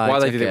that. Right, Why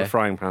they did it with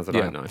frying pans, I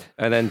don't know.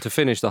 And then to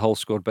finish, the whole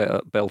squad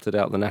belted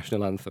out the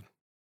national anthem.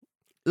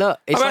 Look,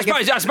 I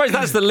suppose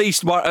that's the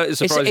least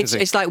surprising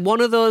thing. It's like one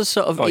of those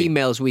sort of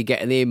emails we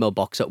get in the email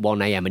box at 1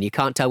 a.m. and you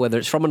can't tell whether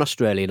it's from an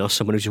Australian or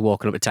someone who's just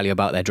walking up to tell you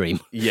about their dream.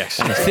 Yes.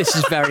 This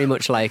is very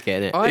much like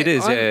it, isn't it? It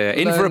is, yeah.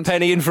 In for a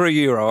penny, in for a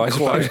euro, I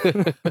suppose.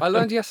 I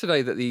learned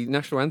yesterday that the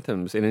national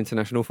anthems in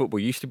international football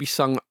used to be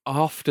sung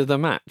after the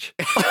match.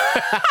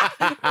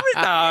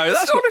 No,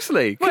 that's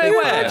honestly.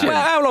 Where?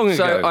 How long ago?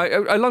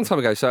 So a long time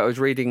ago. So I was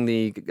reading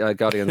the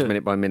Guardian's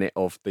minute by minute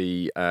of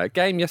the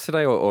game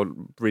yesterday, or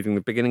reading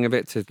the beginning of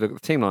it to look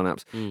at the team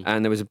lineups,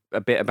 and there was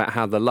a bit about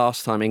how the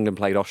last time England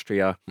played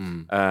Austria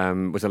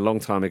was a long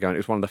time ago, and it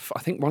was one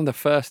of the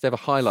first ever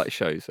highlight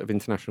shows of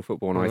international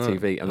football on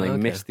ITV, and they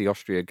missed the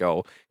Austria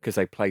goal because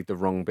they played the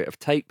wrong bit of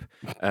tape,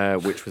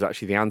 which was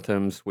actually the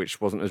anthems, which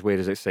wasn't as weird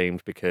as it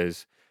seemed,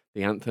 because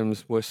the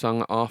anthems were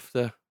sung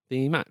after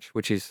the match,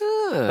 which is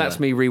that's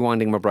me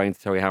rewinding my brain to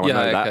tell you how I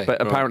know that,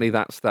 but apparently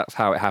that's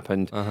how it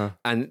happened,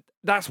 and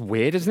that's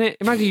weird, isn't it?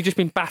 Imagine you've just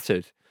been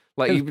battered.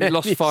 Like, you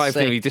lost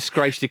 5-0, you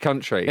disgraced your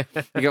country.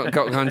 You got to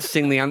go and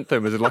sing the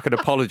anthem as like an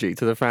apology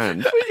to the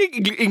fans.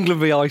 England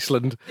v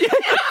Iceland.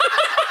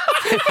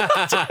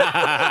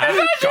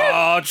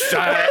 God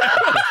sake!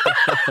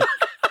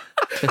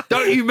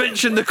 Don't you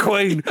mention the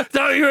Queen.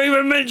 Don't you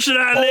even mention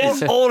her,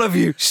 Liz. All of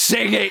you,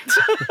 sing it.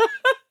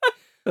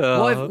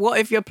 What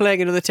if you're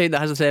playing another team that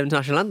has the same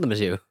national anthem as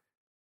you?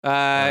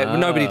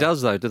 Nobody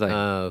does, though, do they?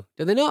 Oh.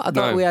 Do they not? I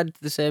thought we had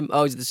the same...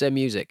 Oh, is it the same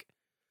music?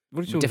 What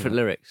are you talking different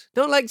about? lyrics.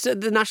 Don't like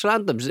the national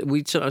anthems.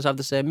 We sometimes have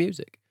the same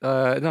music.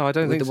 No, I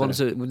don't think the so. Ones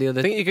that, with the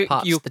other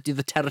parts, the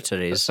other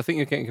territories. I think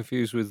you're getting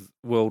confused with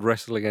World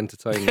Wrestling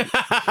Entertainment.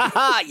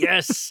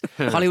 Yes,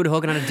 Hollywood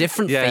Hogan had a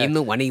different theme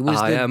than when he was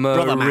I am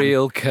a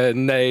real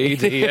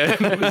Canadian.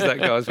 Was that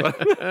guy's one?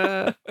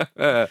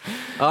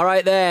 All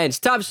right then, it's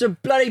time for some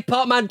bloody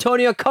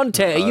Portmantonio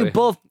Conte. Are you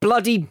both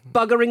bloody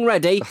buggering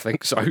ready? I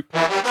think so.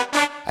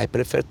 I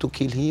prefer to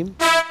kill him.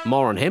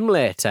 More on him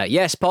later.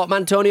 Yes,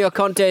 Portmantonio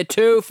Conte,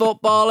 two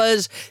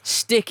footballers,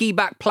 sticky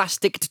back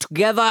plastic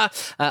together.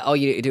 All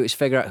you need to do is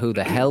figure out who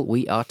the hell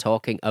we are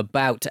talking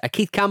about.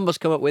 Keith Campbell's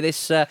come up with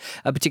this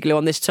particular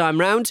one this time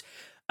round.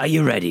 Are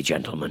you ready,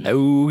 gentlemen?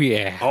 Oh,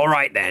 yeah. All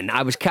right, then.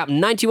 I was capped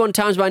 91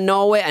 times by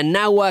Norway and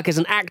now work as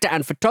an actor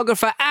and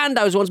photographer, and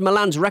I was once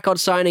Milan's record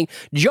signing.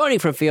 Joining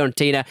from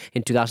Fiorentina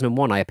in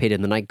 2001, I appeared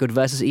in the Night Good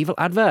vs. Evil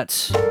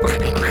adverts.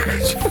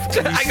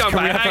 Hang on,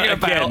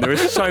 again. There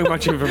is so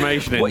much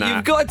information in that.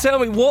 You've got to tell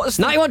me what's...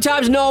 91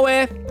 times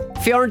Norway,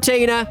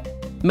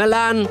 Fiorentina,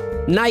 Milan,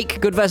 Nike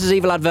Good vs.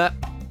 Evil advert.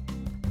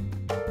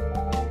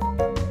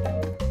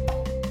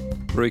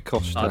 Rui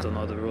Costa. I don't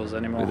know the rules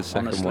anymore, the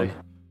second honestly. one.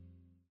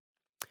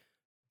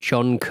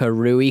 John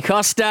Rui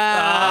Costa.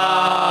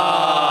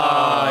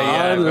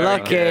 Yeah,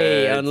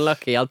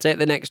 Unlucky. I'll take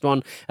the next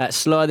one.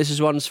 Slower. This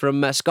is one's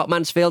from Scott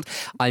Mansfield.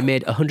 I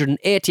made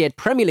 188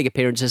 Premier League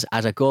appearances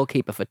as a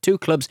goalkeeper for 2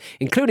 clubs,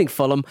 including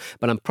Fulham,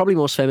 but I'm probably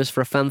most famous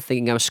for a fan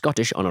thinking I'm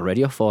Scottish on a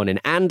radio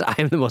phone-in, and I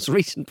am the most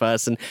recent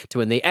person to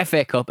win the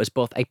FA Cup as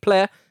both a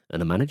player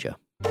and a manager.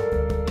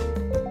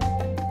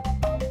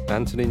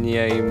 Anthony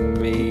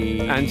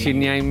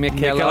Niemi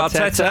Mikel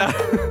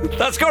Arteta.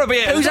 That's got to be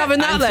it. Who's having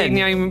that then?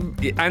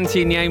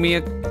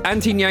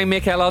 Anti-Niemi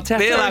Mikel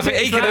Arteta. He'll have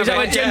it. He can have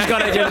it. Jim's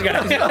got it.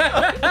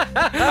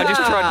 I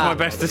just tried my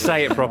best to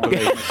say it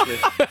properly.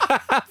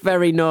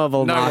 Very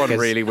noble, No Marcus. one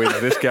really wins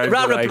this game.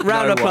 Round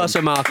of applause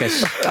for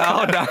Marcus.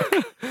 Oh, no.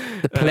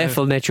 The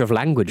playful nature of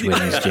language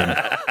wins, Jim.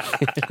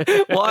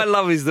 What I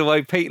love is the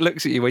way Pete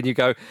looks at you when you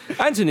go,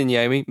 Anthony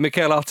Niemi,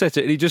 Mikel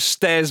Arteta, and he just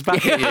stares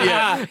back at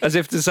you as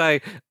if to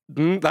say,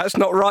 that's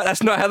not right.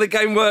 That's not how the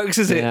game works,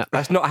 is it? Yeah.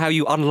 That's not how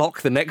you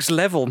unlock the next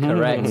level.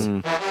 Correct.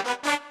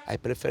 I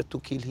prefer to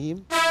kill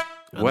him.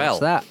 Well,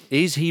 that?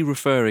 Is he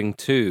referring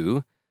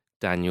to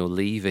Daniel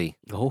Levy?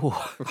 Oh,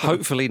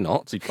 hopefully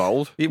not. Is he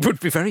bold? It would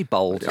be very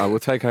bold. I will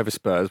take over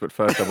Spurs, but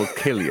first I will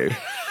kill you.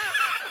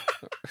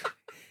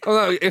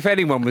 Although, if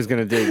anyone was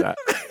going to do that.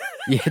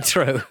 Yeah,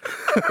 true.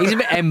 He's a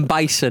bit M.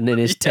 Bison in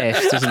his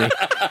taste, isn't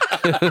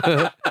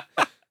he?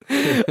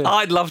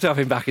 I'd love to have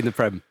him back in the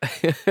Prem.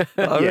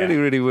 I really,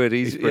 really would.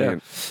 He's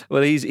brilliant. Yeah.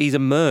 Well, he's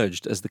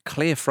emerged as the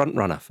clear front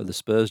runner for the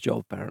Spurs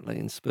job, apparently,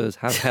 and Spurs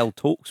have held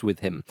talks with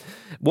him.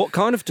 What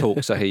kind of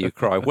talks, I hear you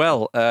cry?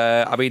 Well,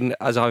 I mean,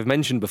 as I've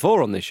mentioned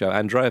before on this show,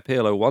 Andrea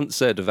Pirlo once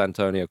said of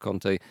Antonio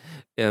Conte,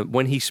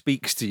 when he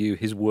speaks to you,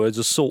 his words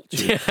assault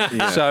you.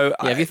 Yeah. So,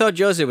 if you thought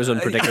Jose was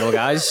unpredictable,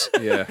 guys,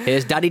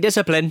 here's Daddy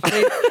Discipline. But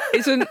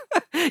he's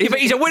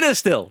a winner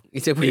still. He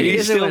still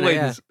wins.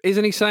 Yeah.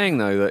 Isn't he saying,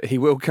 though, that he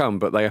will come,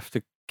 but they have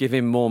to give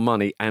him more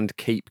money and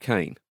keep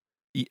Kane?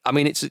 I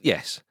mean,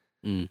 yes.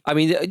 I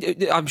mean,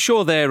 I'm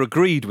sure they're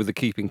agreed with the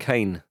keeping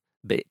Kane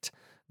bit,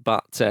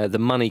 but the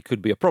money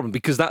could be a problem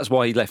because that's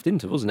why he left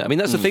Inter, wasn't it? I mean,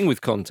 that's the thing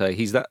with Conte.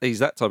 He's that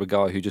type of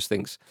guy who just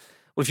thinks,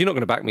 well, if you're not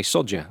going to back me,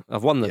 sod you.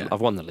 I've won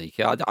the league.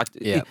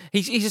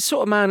 He's a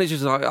sort of man who's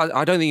just like,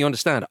 I don't think you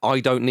understand.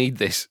 I don't need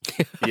this.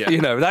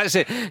 That's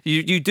it.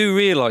 You do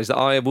realise that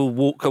I will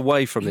walk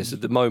away from this at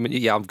the moment.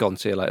 Yeah, I'm gone.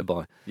 See you later.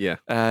 Bye. Yeah.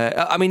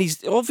 I mean,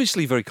 he's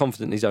obviously very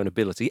confident in his own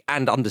ability,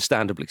 and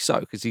understandably so,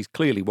 because he's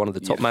clearly one of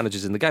the top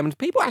managers in the game. And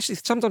people actually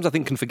sometimes, I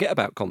think, can forget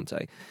about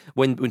Conte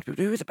when people,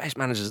 who are the best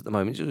managers at the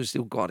moment? It's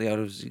still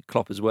Guardiola,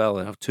 Klopp as well,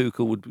 and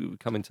Tuchel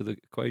would come into the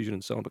equation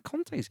and so on. But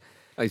Conte's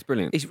he's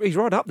brilliant. He's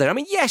right up there. I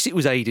mean, yes, it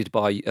was aided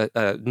by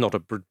not a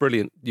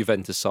brilliant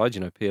Juventus side.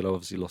 Pirlo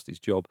obviously lost his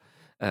job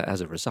as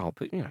a result,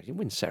 but you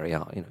win Serie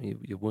A.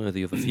 You're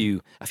worthy of a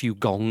few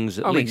gongs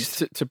at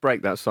least. To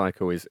break that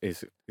cycle is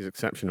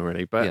exceptional,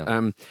 really.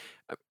 But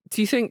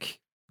do you think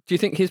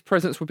his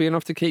presence would be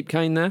enough to keep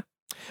Kane there?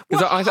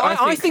 Well,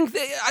 I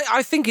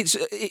think it's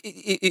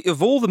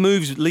of all the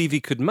moves Levy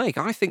could make,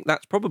 I think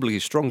that's probably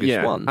his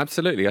strongest one.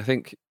 Absolutely. I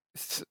think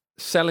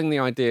selling the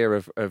idea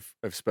of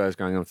Spurs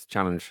going on to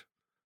challenge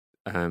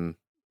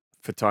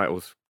for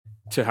titles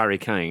to Harry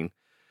Kane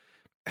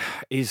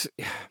is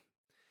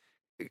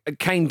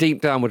Kane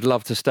deep down would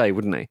love to stay,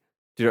 wouldn't he?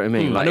 Do you know what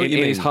I mean? Like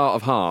in his heart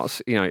of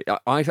hearts,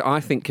 I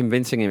think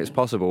convincing him it's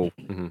possible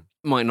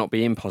might not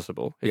be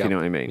impossible. If you know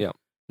what I mean? Yeah.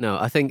 No,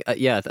 I think as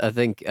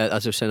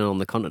I was saying on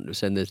the content, I was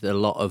saying there's a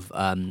lot of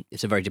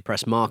it's a very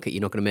depressed market.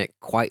 You're not going to make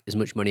quite as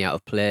much money out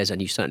of players,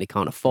 and you certainly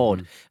can't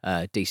afford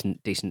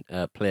decent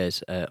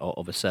players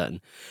of a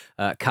certain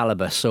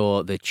caliber.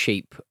 So the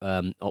cheaper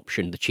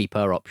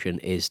option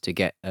is to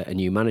get a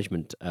new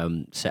management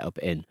set up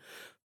in,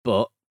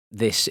 but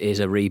this is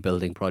a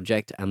rebuilding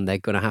project, and they're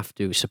going to have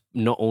to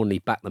not only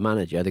back the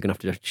manager, they're going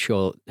to have to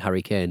show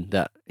Harry Kane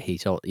that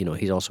he's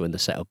also in the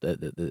setup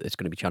that it's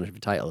going to be challenging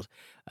for titles.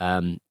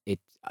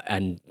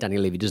 And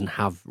Daniel Levy doesn't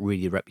have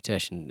really a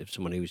reputation of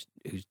someone who's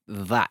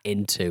that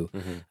into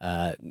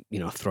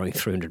throwing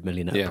 300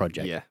 million at a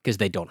project because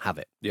they don't have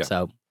it. Yeah.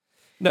 So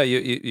no,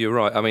 you're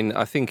right. I mean,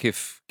 I think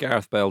if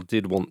Gareth Bale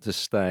did want to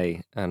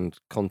stay and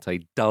Conte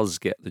does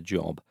get the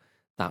job,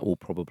 that will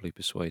probably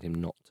persuade him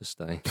not to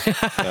stay.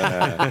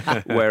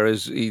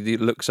 Whereas he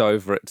looks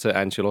over at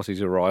Ancelotti's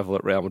arrival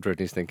at Real Madrid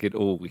and he's thinking,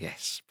 oh,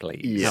 yes,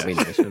 please. Yeah. That'd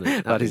be nice, wouldn't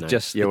it? That is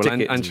just the well,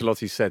 ticket.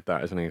 Ancelotti said that,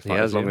 hasn't he? It's like,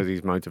 as long as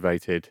he's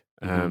motivated,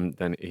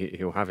 then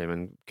he'll have him.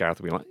 And Gareth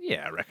will be like,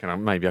 yeah, I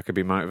reckon maybe I could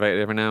be motivated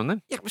every now and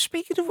then. Yeah, but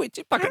speaking of which...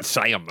 I can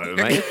say I'm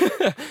motivated.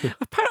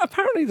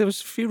 Apparently there was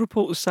a few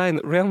reports saying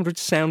that Real Madrid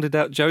sounded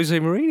out Jose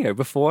Mourinho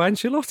before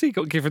Ancelotti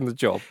got given the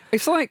job.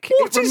 It's like...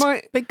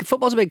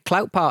 Football's a big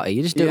clout party.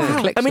 You just do it for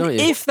clicks, I mean, don't you?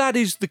 if that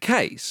is the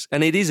case,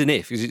 and it is an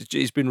if, because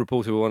it's been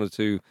reported with one or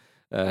two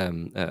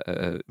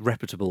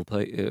reputable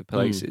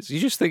places, you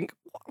just think,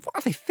 what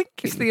are they thinking?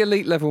 It's the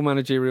elite level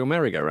managerial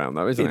merry-go-round,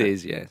 though, isn't it? It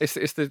is, yes.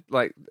 It's the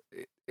like.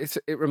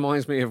 It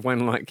reminds me of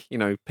when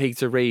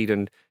Peter Reid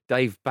and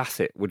Dave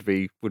Bassett would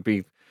be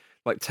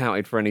like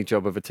touted for any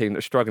job of a team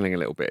that's struggling a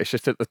little bit. It's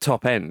just at the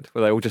top end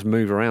where they all just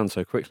move around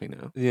so quickly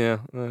now. Yeah,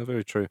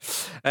 very true.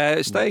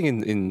 Staying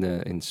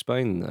in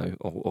Spain though,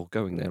 or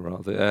going there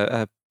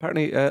rather.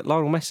 Apparently,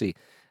 Lionel Messi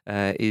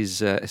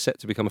is set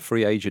to become a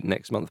free agent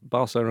next month.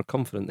 Barcelona are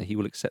confident that he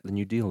will accept the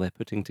new deal they're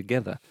putting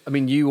together. I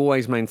mean, you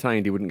always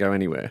maintained he wouldn't go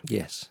anywhere.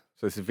 Yes.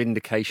 So it's a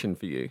vindication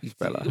for you,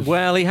 Bella.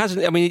 Well, he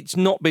hasn't. I mean, it's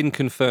not been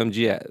confirmed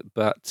yet,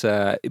 but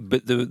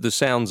the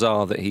sounds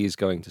are that he is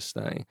going to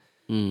stay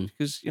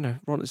because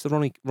it's the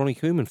Ronnie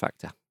Koeman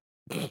factor.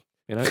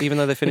 Even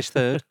though they finished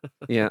third,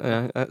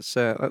 that's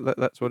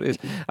what it is.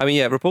 I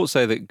mean, reports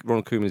say that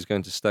Ronald Koeman is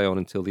going to stay on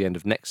until the end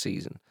of next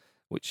season,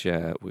 which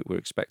we're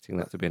expecting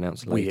that to be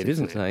announced later. Weird,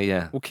 isn't it?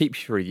 Yeah, we'll keep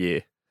you for a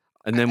year,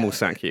 and then we'll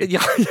sack you.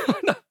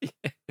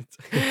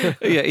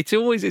 It's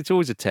always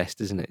a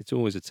test, isn't it? It's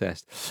always a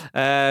test.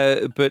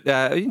 But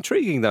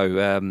intriguing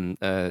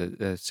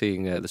though,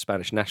 seeing the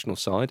Spanish national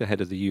side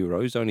ahead of the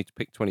Euros, only to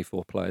pick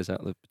 24 players out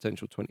of the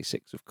potential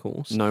 26, of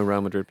course. No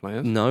Real Madrid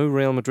players. No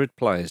Real Madrid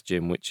players,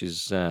 Jim, which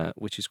is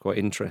quite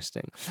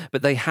interesting.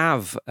 But they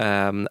have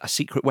a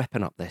secret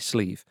weapon up their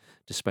sleeve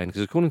to Spain,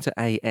 because according to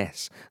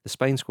AS, the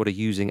Spain squad are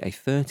using a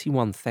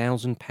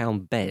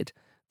 £31,000 bed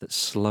that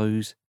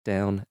slows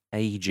down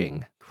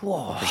aging.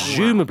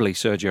 Presumably,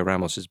 Sergio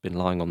Ramos has been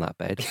lying on that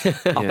bed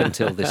up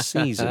until this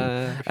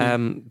season.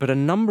 But a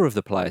number of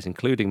the players,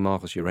 including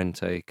Marcos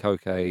Llorente,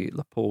 Koke,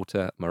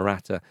 Laporta,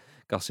 Morata,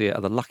 Garcia,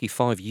 are the lucky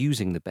five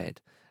using the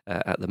bed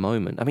at the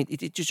moment. I mean,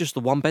 it's just the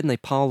one bed and they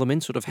pile them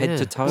in sort of head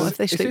to toe. What if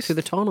they stick through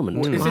the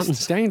tournament?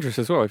 It's dangerous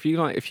as well. If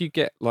you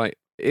get like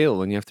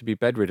ill and you have to be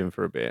bedridden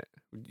for a bit,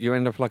 you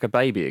end up like a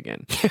baby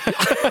again.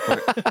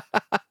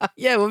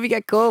 Yeah, well, if you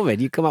get COVID,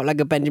 you come out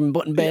like a Benjamin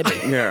Button baby.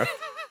 Yeah.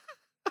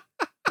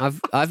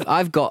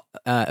 I've got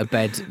a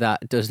bed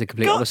that does the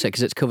complete opposite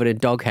because it's covered in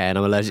dog hair and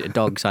I'm allergic to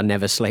dogs. I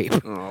never sleep.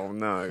 Oh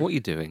no! What are you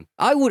doing?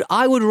 I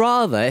would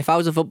rather, if I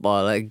was a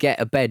footballer, get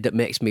a bed that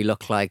makes me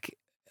look like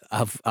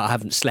I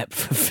haven't slept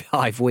for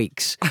 5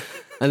 weeks.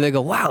 And they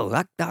go, wow,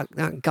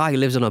 that guy who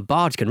lives on a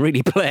barge can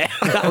really play.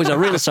 That was a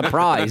real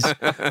surprise.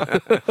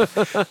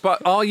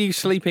 But are you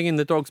sleeping in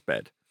the dog's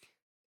bed?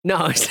 No,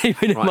 I'm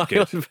sleeping in my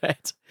own bed.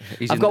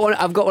 I've got one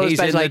of those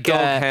beds like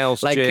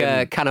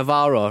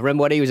Cannavaro.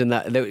 Remember when he was in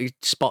that? He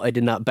spotted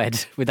in that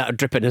bed with that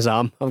drip in his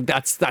arm. Oh,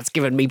 that's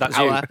given me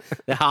power.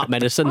 The heart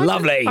medicine,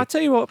 lovely. I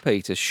tell you what,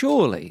 Peter.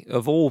 Surely,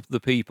 of all the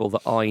people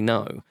that I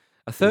know,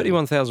 a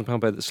 £31,000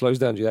 bed that slows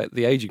down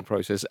the aging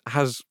process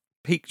has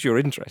piqued your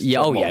interest.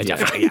 Yeah,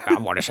 definitely. I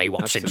want to see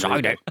what's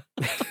inside it.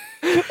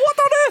 What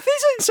on earth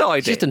is inside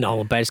it's just a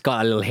normal bed. It's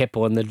got a little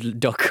hippo and the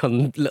duck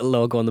on little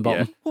logo on the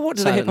bottom. Yeah. Well, what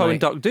do the hippo and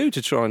duck do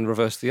to try and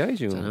reverse the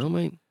aging? I don't know,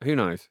 mate. Who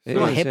knows? It's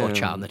a hippo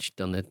charm that she's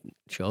done the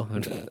show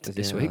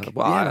this week.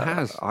 Well, it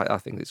has. I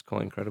think it's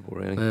quite incredible,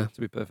 really, to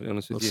be perfectly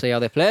honest with you. We'll see how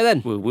they play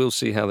then. We'll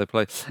see how they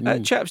play.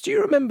 Chaps, do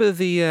you remember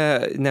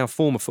the now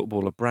former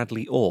footballer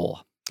Bradley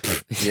Orr?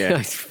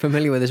 Yeah,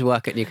 familiar with his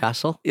work at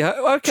Newcastle. Yeah,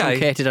 okay.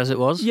 Truncated as it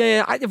was.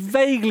 Yeah, I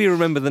vaguely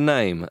remember the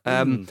name.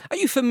 Are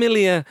you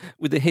familiar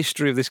with the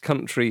history of this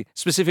country,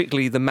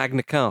 specifically the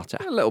Magna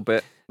Carta? A little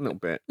bit.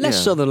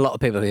 Less so than a lot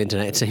of people on the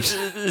internet, it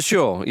seems.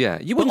 Sure, yeah.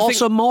 You but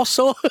also more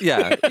so.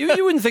 Yeah,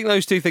 you wouldn't think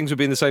those two things would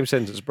be in the same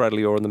sentence,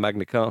 Bradley Orr and the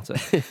Magna Carta.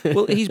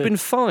 Well, he's been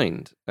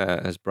fined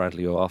as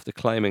Bradley Orr after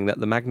claiming that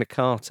the Magna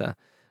Carta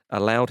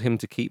allowed him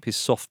to keep his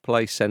soft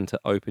play centre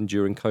open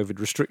during COVID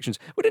restrictions.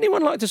 Would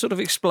anyone like to sort of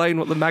explain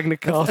what the Magna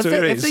Carta is?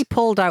 Have they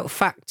pulled out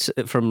facts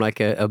from like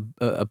a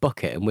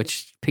bucket and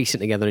which piecing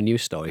together a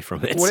news story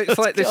from it? Well, it's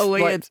like this.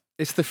 Like,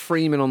 it's the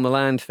freeman on the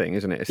land thing,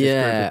 isn't it? It's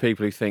this group of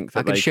people who think that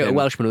I can shoot a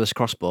Welshman with a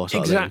crossbow.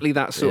 Exactly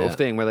that sort of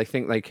thing, where they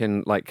think they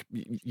can like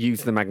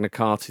use the Magna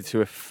Carta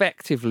to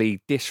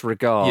effectively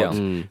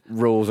disregard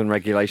rules and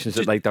regulations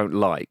that they don't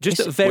like.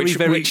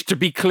 Which, to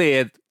be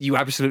clear, you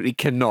absolutely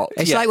cannot.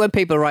 It's like when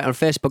people write on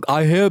Facebook,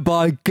 I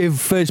hereby give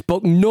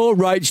Facebook no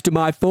rights to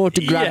my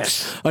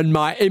photographs and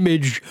my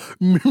image.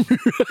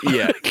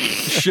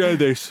 Share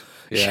this.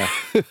 Yeah.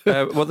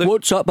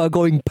 What's up by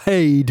going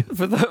paid?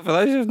 For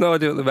those who have no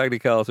idea what the Magna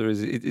Carta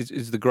is,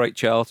 it's the Great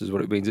Charter is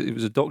what it means. It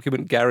was a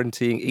document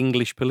guaranteeing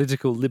English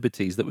political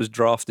liberties that was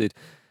drafted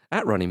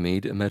at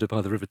Runnymede, a meadow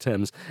by the River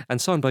Thames,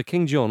 and signed by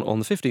King John on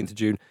the 15th of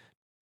June,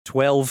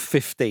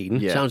 1215.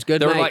 Yeah. Sounds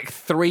good, There mate. are like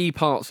 3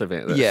 parts of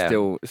it that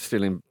are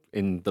still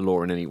in the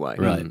law in any way.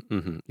 Right.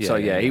 Mm-hmm. Yeah, so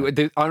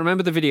I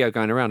remember the video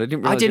going around. I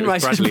didn't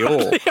realise it was Bradley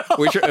Orr,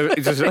 which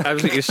is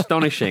absolutely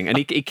astonishing. And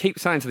he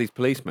keeps saying to these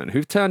policemen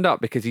who've turned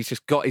up because he's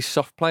just got his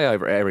soft play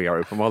over area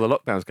open while the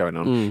lockdown's going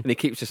on, and he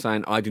keeps just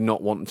saying, "I do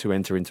not want to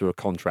enter into a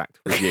contract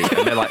with you."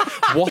 And they're like,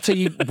 "What are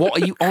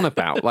you on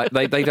about?" Like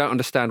they don't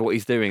understand what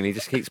he's doing. And he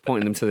just keeps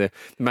pointing them to the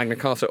Magna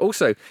Carta.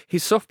 Also,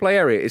 his soft play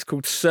area is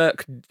called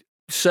Cirque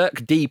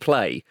de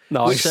Play,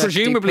 which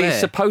presumably is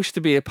supposed to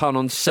be a pun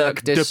on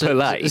Cirque de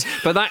Play,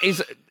 but that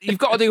is, you've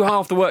got to do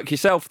half the work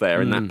yourself there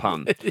in that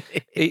pun.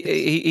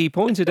 He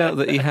pointed out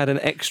that he had an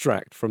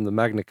extract from the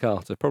Magna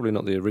Carta, probably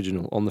not the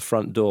original, on the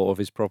front door of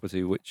his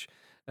property, which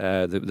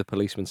the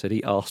policeman said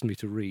he asked me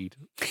to read.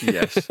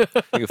 Yes. I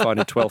think you'll find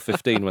in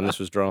 1215 when this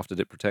was drafted,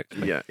 it protected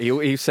me. Yeah,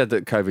 he said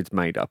that COVID's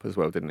made up as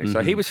well, didn't he?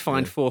 So he was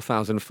fined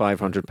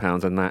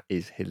 £4,500, and that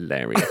is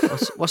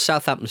hilarious. What's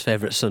Southampton's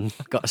favourite son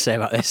got to say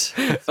about this?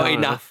 Not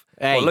enough.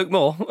 Hey. Well, Luke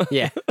Moore.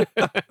 Yeah.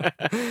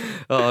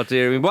 Oh,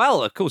 dear.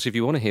 Well, of course, if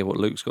you want to hear what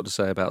Luke's got to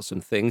say about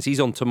some things, he's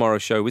on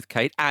tomorrow's show with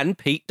Kate and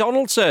Pete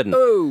Donaldson.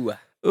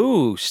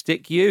 Ooh,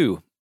 stick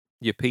you.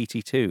 Your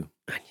PT2.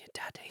 And your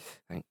daddy.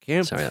 Thank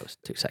you. Sorry, that was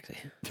too sexy.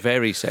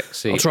 Very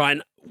sexy. I'll try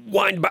and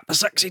wind back the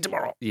sexy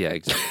tomorrow. Yeah,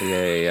 exactly.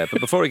 Yeah.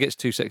 But before it gets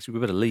too sexy, we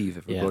better leave,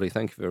 everybody. Yeah.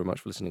 Thank you very much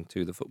for listening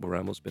to the Football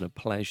Ramble. It's been a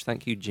pleasure.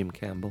 Thank you, Jim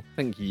Campbell.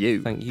 Thank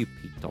you. Thank you,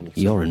 Pete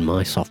Donaldson. You're in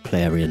my soft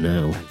play area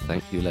now. And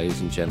thank you, ladies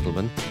and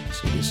gentlemen.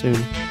 See you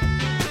soon.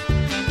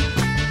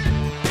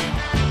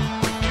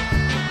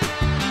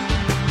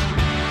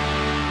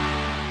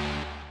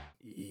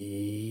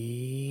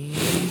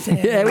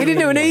 Yeah, we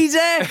didn't do an easy.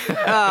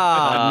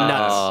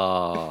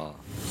 Nuts.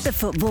 The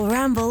Football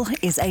Ramble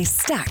is a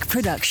Stack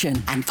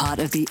production and part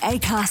of the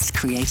Acast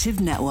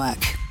Creative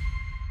Network.